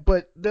that,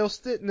 but they'll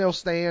sit and they'll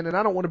stand, and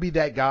I don't want to be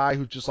that guy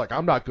who's just like,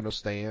 I'm not going to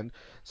stand,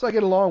 so I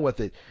get along with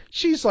it.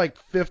 She's like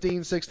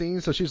 15,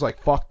 16, so she's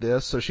like, fuck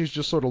this, so she's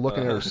just sort of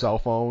looking at her cell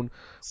phone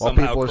while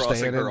Somehow people are crossing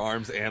standing. her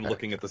arms and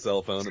looking at the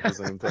cell phone at the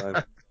same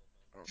time.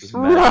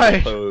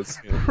 Right. Pose,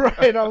 you know?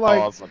 Right. I'm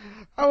like, Awesome.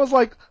 I was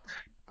like,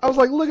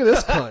 look at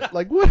this cunt.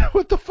 Like,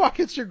 what the fuck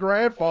is your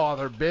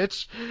grandfather,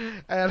 bitch?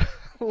 And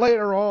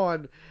later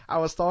on, I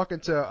was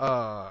talking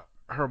to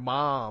her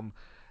mom,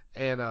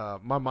 and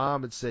my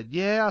mom had said,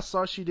 yeah, I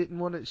saw she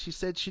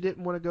said she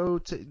didn't want to go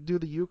to do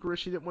the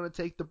Eucharist. She didn't want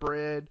to take the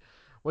bread,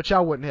 which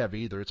I wouldn't have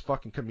either. It's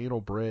fucking communal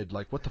bread.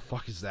 Like, what the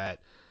fuck is that?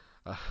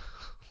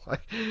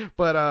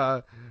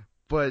 But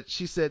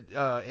she said,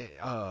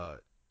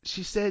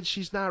 she said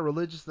she's not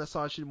religious, and that's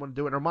why she didn't want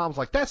to do it. And her mom's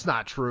like, that's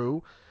not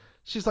true.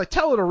 She's like,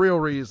 tell her the real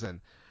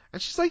reason.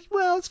 And she's like,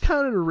 well, it's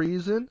kind of the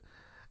reason.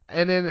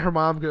 And then her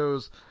mom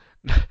goes,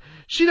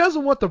 she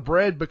doesn't want the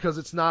bread because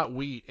it's not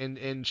wheat,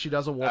 and she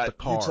doesn't want the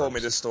carbs. You told me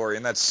this story,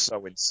 and that's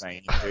so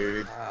insane,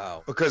 dude.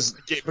 Wow. Because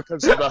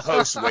the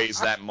host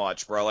weighs that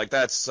much, bro. Like,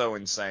 that's so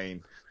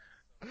insane.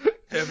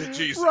 Heavy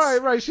Jesus.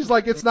 Right. She's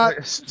like, it's not.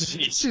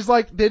 Jeez. She's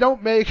like, they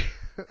don't make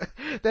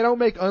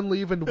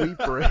unleavened wheat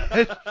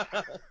bread.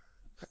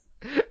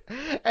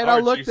 And I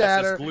looked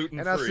at her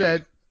and I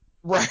said,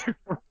 Right.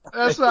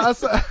 that's what I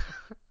said.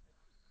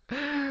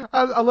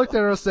 I looked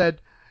at her and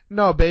said,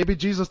 no, baby,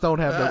 Jesus don't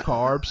have no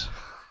carbs.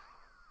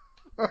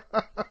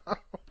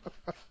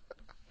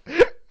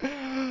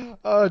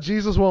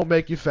 Jesus won't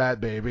make you fat,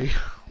 baby.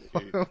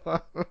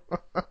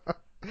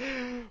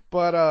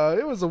 But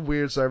it was a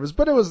weird service,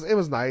 but it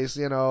was nice.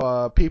 You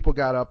know, people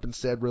got up and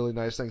said really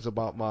nice things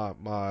about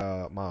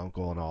my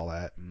uncle and all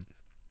that.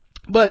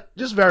 But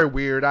just very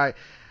weird. I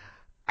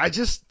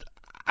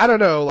don't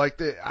know.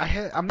 Like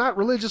I'm not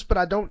religious, but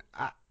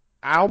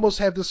I almost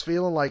have this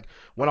feeling like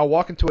when I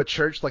walk into a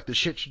church, like the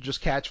shit should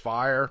just catch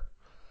fire.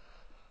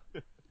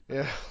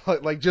 Yeah,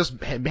 like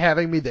just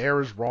having me there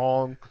is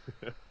wrong.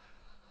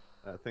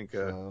 I think,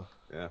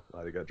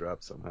 Lottie got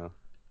dropped somehow.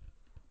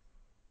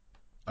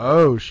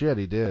 Oh shit,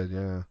 he did.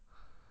 Yeah.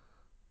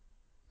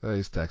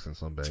 He's texting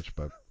some bitch,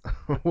 but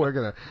we're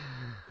gonna.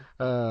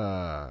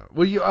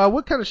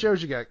 What kind of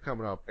shows you got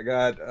coming up? I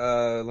got,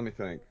 let me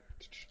think.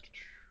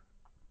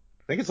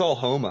 I think it's all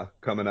Homa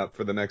coming up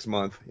for the next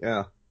month.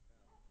 Yeah.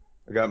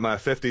 I got my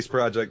 50s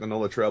project, the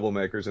Nola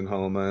Troublemakers in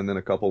Homa, and then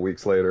a couple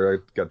weeks later, I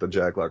got the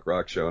Jack Lock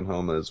Rock show in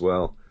Homa as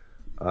well.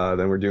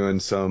 Then we're doing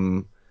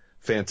some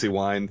fancy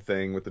wine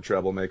thing with the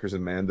Troublemakers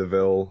in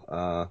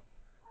Mandeville.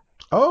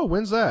 Oh,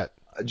 when's that?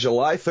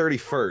 July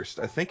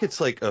 31st. I think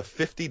it's like a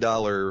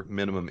 $50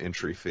 minimum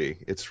entry fee.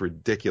 It's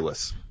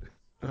ridiculous.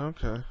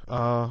 Okay.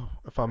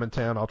 If I'm in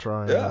town, I'll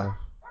try. Yeah.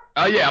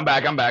 Oh yeah, I'm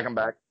back.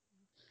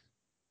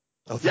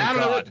 Oh, Yeah, I thank don't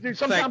know, God. dude.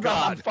 Sometimes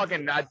I'm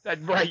fucking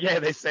right. Yeah,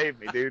 they saved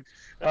me, dude.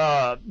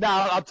 No,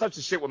 I'll touch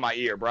the shit with my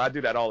ear, bro. I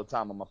do that all the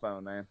time on my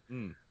phone, man.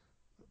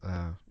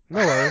 No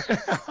worries.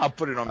 I'll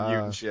put it on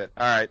mute and shit.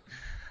 All right.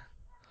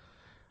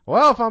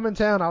 Well, if I'm in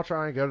town, I'll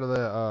try and go to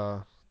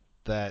the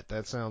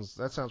that sounds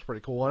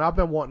pretty cool. And I've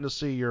been wanting to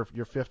see your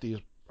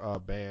 50s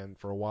band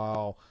for a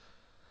while.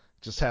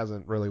 Just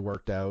hasn't really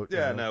worked out.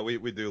 Yeah, you know? no,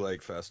 we do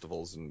like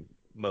festivals, and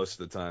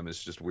most of the time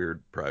it's just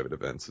weird private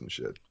events and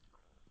shit.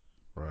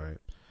 Right.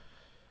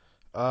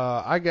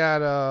 I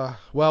got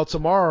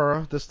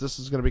tomorrow. This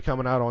is going to be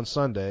coming out on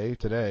Sunday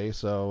today.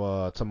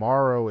 So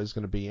tomorrow is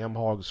going to be M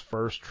Hog's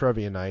first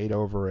trivia night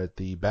over at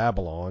the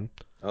Babylon.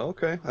 Oh,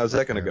 okay. How's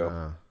that going to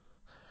go?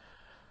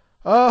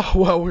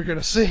 Well, we're going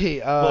to see.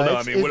 Well, no,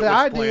 I mean,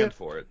 what's planned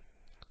for it?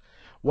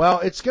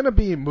 Well, it's going to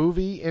be a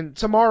movie, and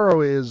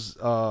tomorrow is,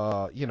 May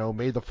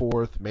the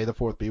 4th. May the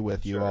 4th be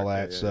with you, Sure, all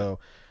that. So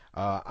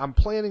I'm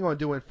planning on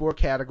doing 4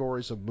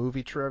 categories of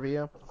movie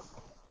trivia.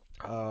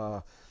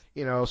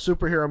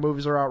 Superhero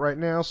movies are out right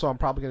now, so I'm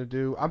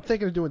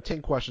thinking of doing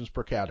 10 questions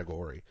per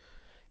category.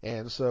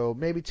 And so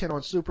maybe 10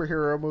 on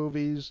superhero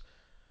movies,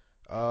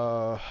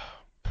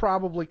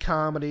 probably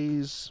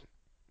comedies,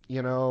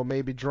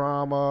 maybe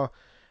drama.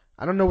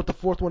 I don't know what the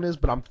 4th one is,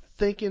 but I'm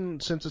thinking,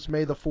 since it's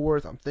May the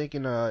 4th, I'm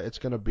thinking it's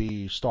going to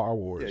be Star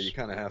Wars. Yeah, you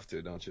kind of have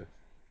to, don't you?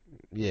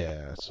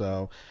 Yeah,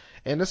 so,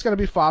 and it's going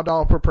to be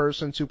 $5 per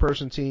person,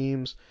 2-person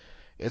teams.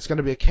 It's going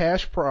to be a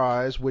cash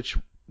prize, which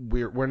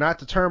we're not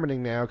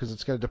determining now because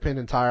it's going to depend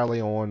entirely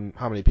on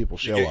how many people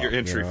show up. You get your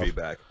entry fee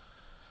back.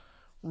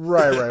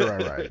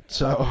 Right.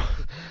 So,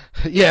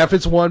 yeah, if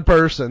it's one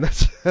person,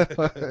 that's.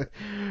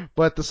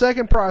 But the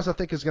second prize I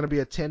think is going to be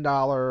a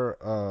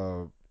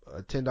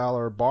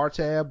 $10 bar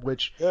tab,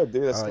 which Yeah,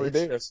 dude, that's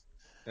 $3.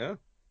 Yeah.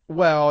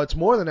 Well, it's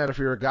more than that if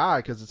you're a guy,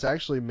 because it's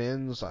actually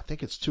men's. I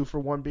think it's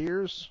 2-for-1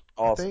 beers.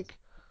 Awesome. I think.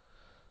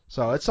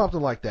 So it's something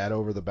like that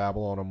over the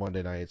Babylon on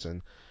Monday nights,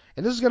 and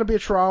this is going to be a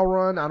trial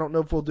run. I don't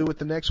know if we'll do it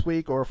the next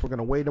week or if we're going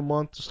to wait a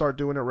month to start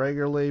doing it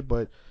regularly.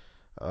 But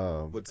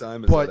what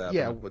time is that happening?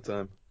 Yeah, what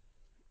time?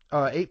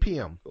 8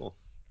 p.m. Cool.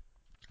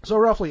 So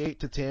roughly 8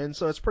 to 10.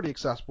 So it's pretty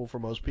accessible for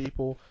most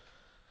people.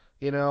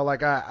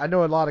 Like I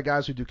know a lot of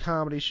guys who do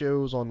comedy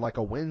shows on like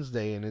a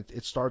Wednesday, and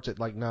it starts at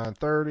like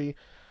 9:30.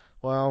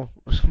 Well,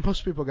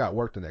 most people got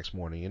work the next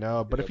morning,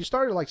 But if you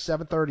start at like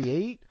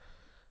 7:38,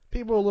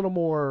 people are a little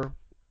more,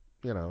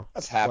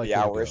 That's happy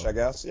hour-ish, I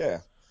guess. Yeah.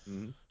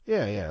 Mm-hmm.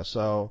 Yeah.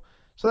 So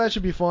that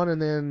should be fun.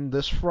 And then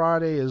this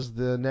Friday is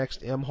the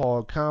next M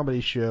Hog comedy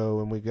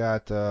show, and we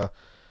got I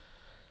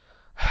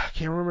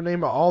can't remember the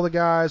name of all the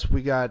guys.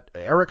 We got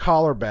Eric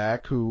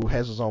Hollerback, who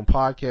has his own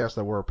podcast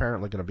that we're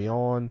apparently going to be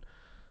on.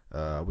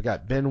 We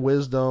got Ben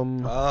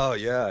Wisdom. Oh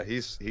yeah,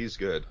 he's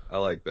good. I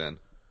like Ben.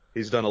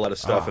 He's done a lot of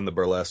stuff in the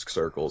burlesque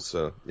circles,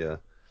 so yeah.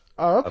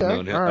 Oh, okay. I've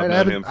known him, all right.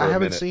 I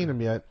haven't seen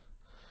him yet.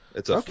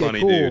 It's a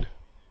funny cool. dude.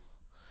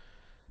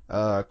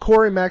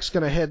 Corey Mack's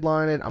going to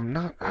headline it. I'm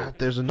not.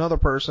 There's another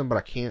person, but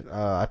I can't.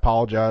 I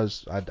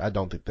apologize. I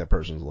don't think that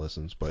person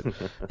listens, but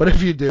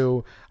if you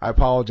do, I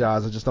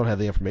apologize. I just don't have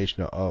the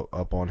information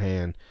up on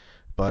hand.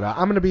 But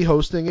I'm going to be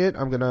hosting it.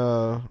 I'm going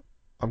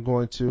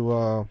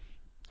to.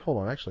 Hold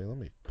on. Actually, let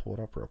me pull it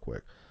up real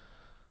quick.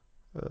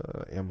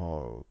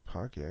 MHOG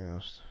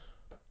podcast.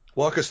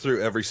 Walk us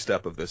through every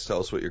step of this. Tell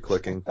us what you're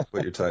clicking,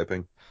 what you're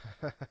typing.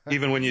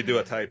 Even when you do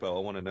a typo,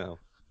 I want to know.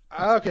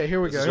 Okay, here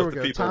we This go. is what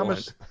the people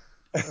want.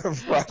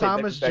 Right,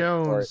 Thomas thank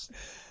you for it. Jones.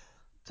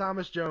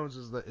 Thomas Jones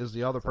is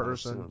the other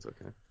person. Sounds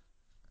okay.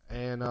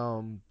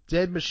 And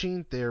Dead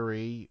Machine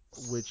Theory,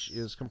 which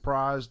is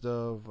comprised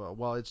of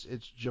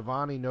it's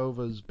Giovanni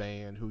Nova's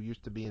band, who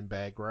used to be in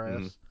Bad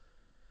Grass,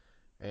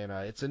 and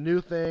it's a new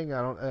thing.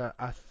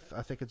 I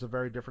think it's a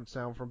very different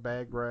sound from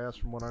Bad Grass,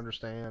 from what I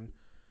understand.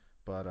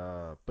 But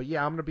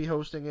yeah, I'm gonna be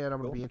hosting it.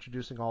 I'm gonna be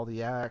introducing all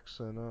the acts,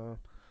 and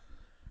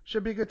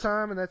should be a good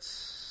time. And that's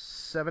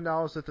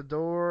 $7 at the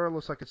door.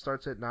 Looks like it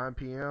starts at 9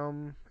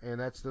 p.m. and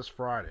that's this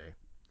Friday.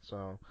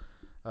 So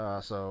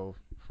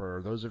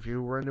for those of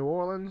you who are in New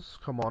Orleans,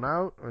 come on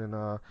out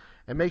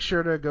and make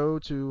sure to go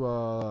to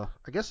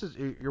I guess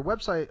your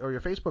website or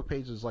your Facebook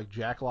page is like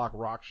Jack Lock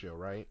Rock Show,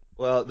 right?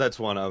 Well, that's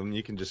one of them.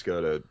 You can just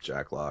go to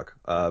Jack Lock.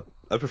 I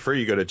prefer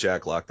you go to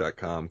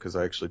jacklock.com because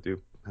I actually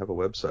do have a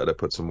website. I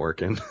put some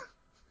work in.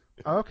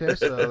 Okay,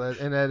 so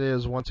that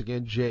is once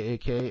again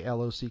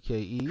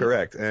JAKLOCKE.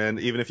 Correct. And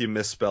even if you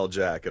misspell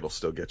Jack, it'll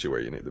still get you where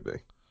you need to be.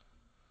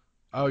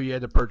 Oh, you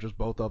had to purchase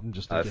both of them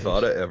just in I case.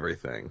 thought of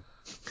everything.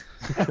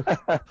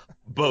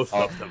 Both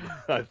of them.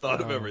 I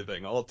thought of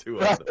everything. All two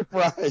of them.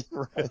 Right.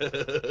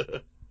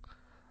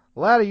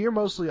 Laddie, you're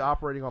mostly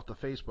operating off the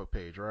Facebook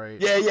page, right?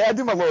 Yeah, I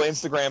do my little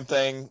Instagram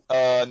thing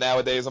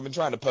nowadays. I've been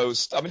trying to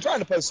post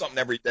something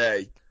every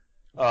day.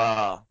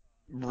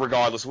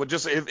 Regardless,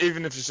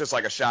 even if it's just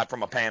like a shot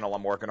from a panel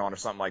I'm working on or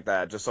something like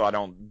that, just so I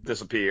don't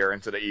disappear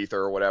into the ether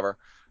or whatever.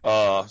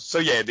 So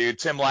yeah, dude,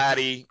 Tim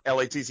Laddie,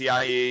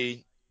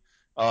 Lattie.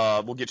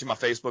 We'll get you my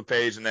Facebook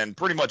page, and then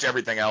pretty much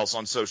everything else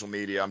on social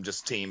media, I'm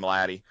just Team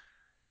Laddie.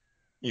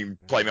 You can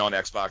play me on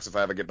Xbox if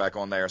I ever get back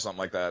on there or something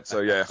like that. So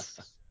yeah.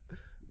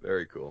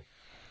 Very cool.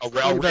 A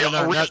real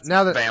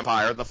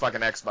vampire, the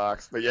fucking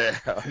Xbox. But yeah.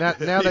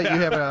 Now that you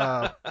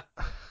have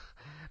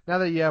now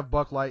that you have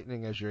Buck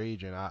Lightning as your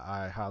agent,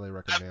 I highly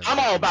recommend. I'm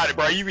all about it,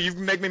 bro. You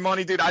make me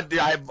money, dude.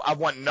 I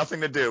want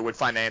nothing to do with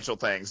financial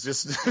things.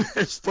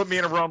 Just put me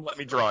in a room, let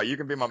me draw. You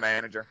can be my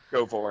manager.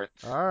 Go for it.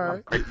 All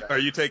right. Are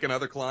you taking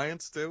other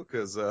clients too?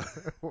 Because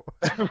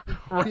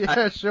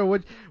yeah, sure.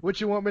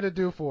 What you want me to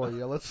do for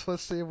you? Let's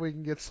see if we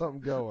can get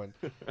something going.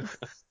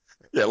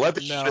 Yeah, let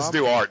the just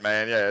do art,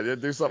 man. Yeah,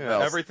 do something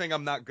else. Everything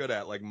I'm not good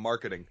at, like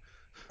marketing.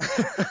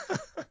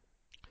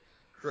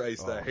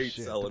 Christ, I hate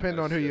selling. Depending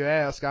on who you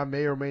ask, I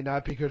may or may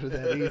not be good at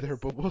that either,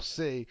 but we'll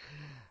see.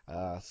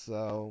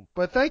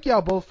 But thank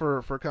y'all both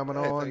for coming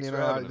on. You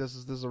know, this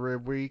is a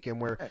rib week, and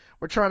we're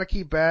trying to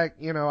keep back.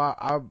 You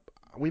know,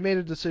 we made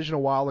a decision a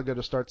while ago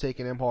to start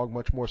taking MHOG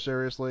much more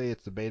seriously.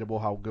 It's debatable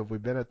how good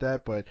we've been at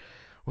that, but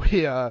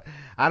I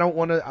don't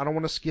want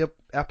to skip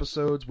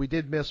episodes. We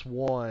did miss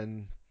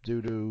one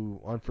due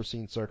to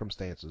unforeseen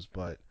circumstances,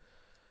 but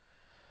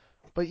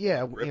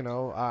yeah, you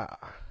know, I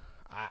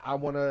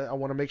want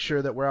to make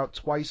sure that we're out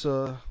twice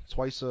a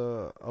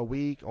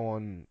week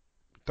on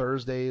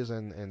Thursdays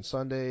and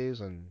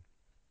Sundays, and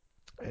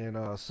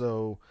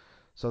so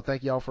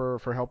thank y'all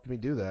for helping me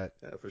do that.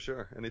 Yeah, for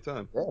sure.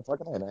 Anytime. Yeah,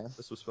 fucking A, man.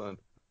 This was fun.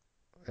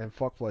 And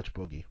fuck Fletch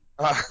Boogie.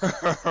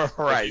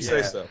 Right. You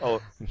say so.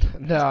 Oh.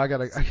 No, I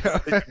gotta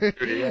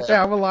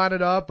yeah, I'm gonna line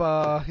it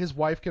up. His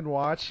wife can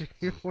watch.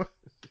 Jesus Christ.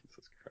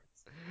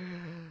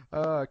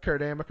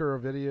 Kurt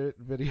Amaker video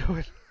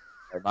it.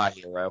 My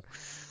hero.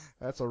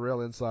 That's a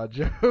real inside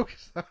joke.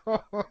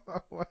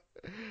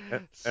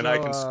 And I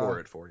can score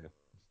it for you.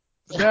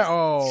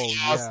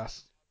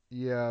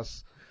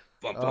 Yes.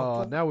 Bum, bum,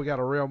 bum. Now we got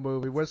a real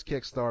movie. Where's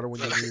Kickstarter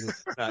when you need it?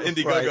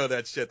 Indiegogo,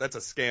 that shit. That's a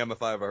scam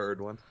if I ever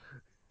heard one.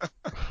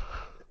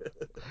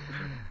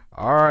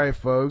 All right,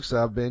 folks.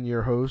 I've been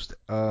your host,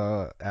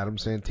 Adam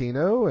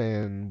Santino,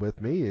 and with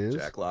me is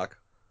Jack Lock.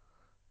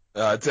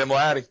 Tim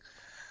Laddie.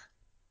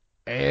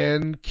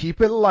 And keep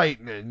it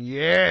lightning,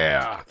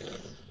 yeah.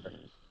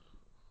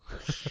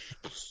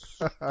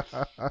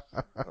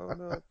 Oh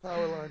no,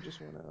 power line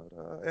just went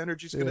out.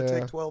 Energy's gonna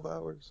take 12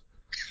 hours.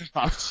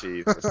 Oh,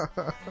 Jesus.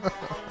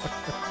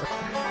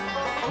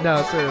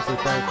 No, seriously,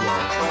 thank you.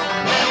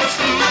 Well, it's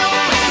the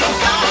Morning of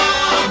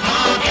God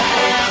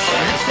podcast.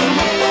 It's the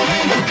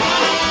Morning of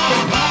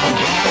God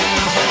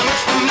podcast. Well,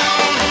 it's the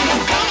Morning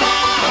of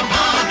God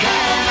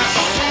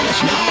podcast. And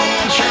it's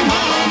not your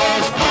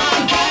mama's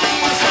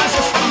podcast. 'Cause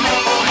it's the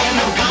Morning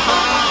of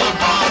God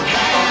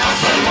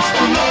podcast. And it's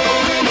the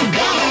Morning of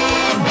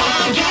God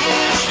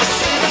podcast.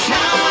 And it's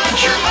not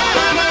your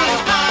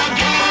mama's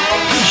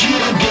podcast. 'Cause you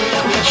don't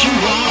get what you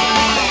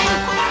want.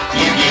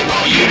 You get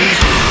what you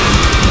deserve.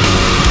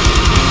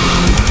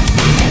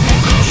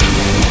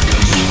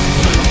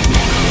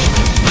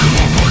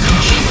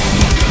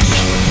 Podcast.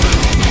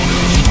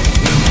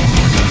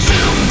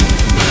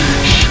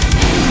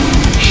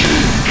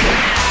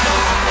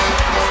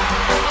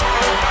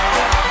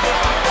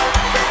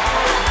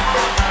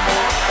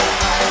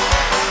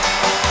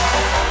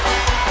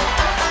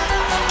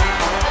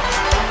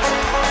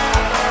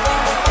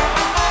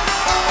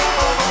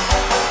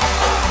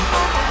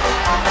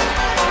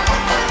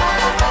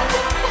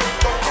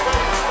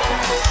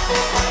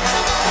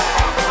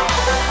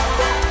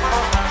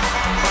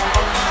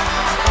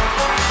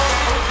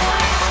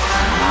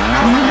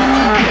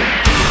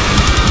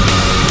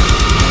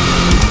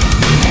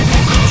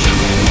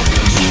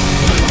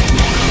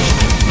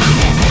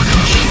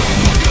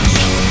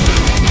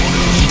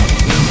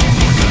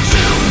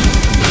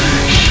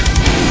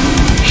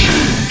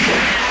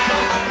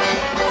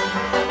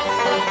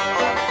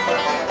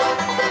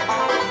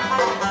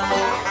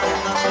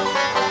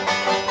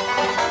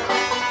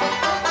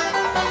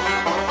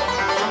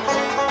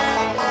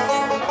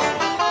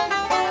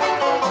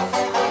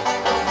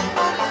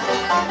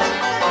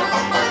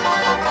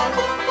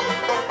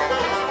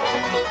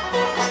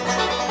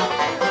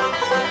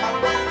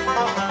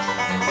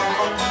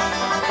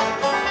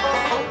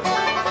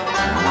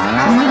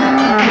 Podcast.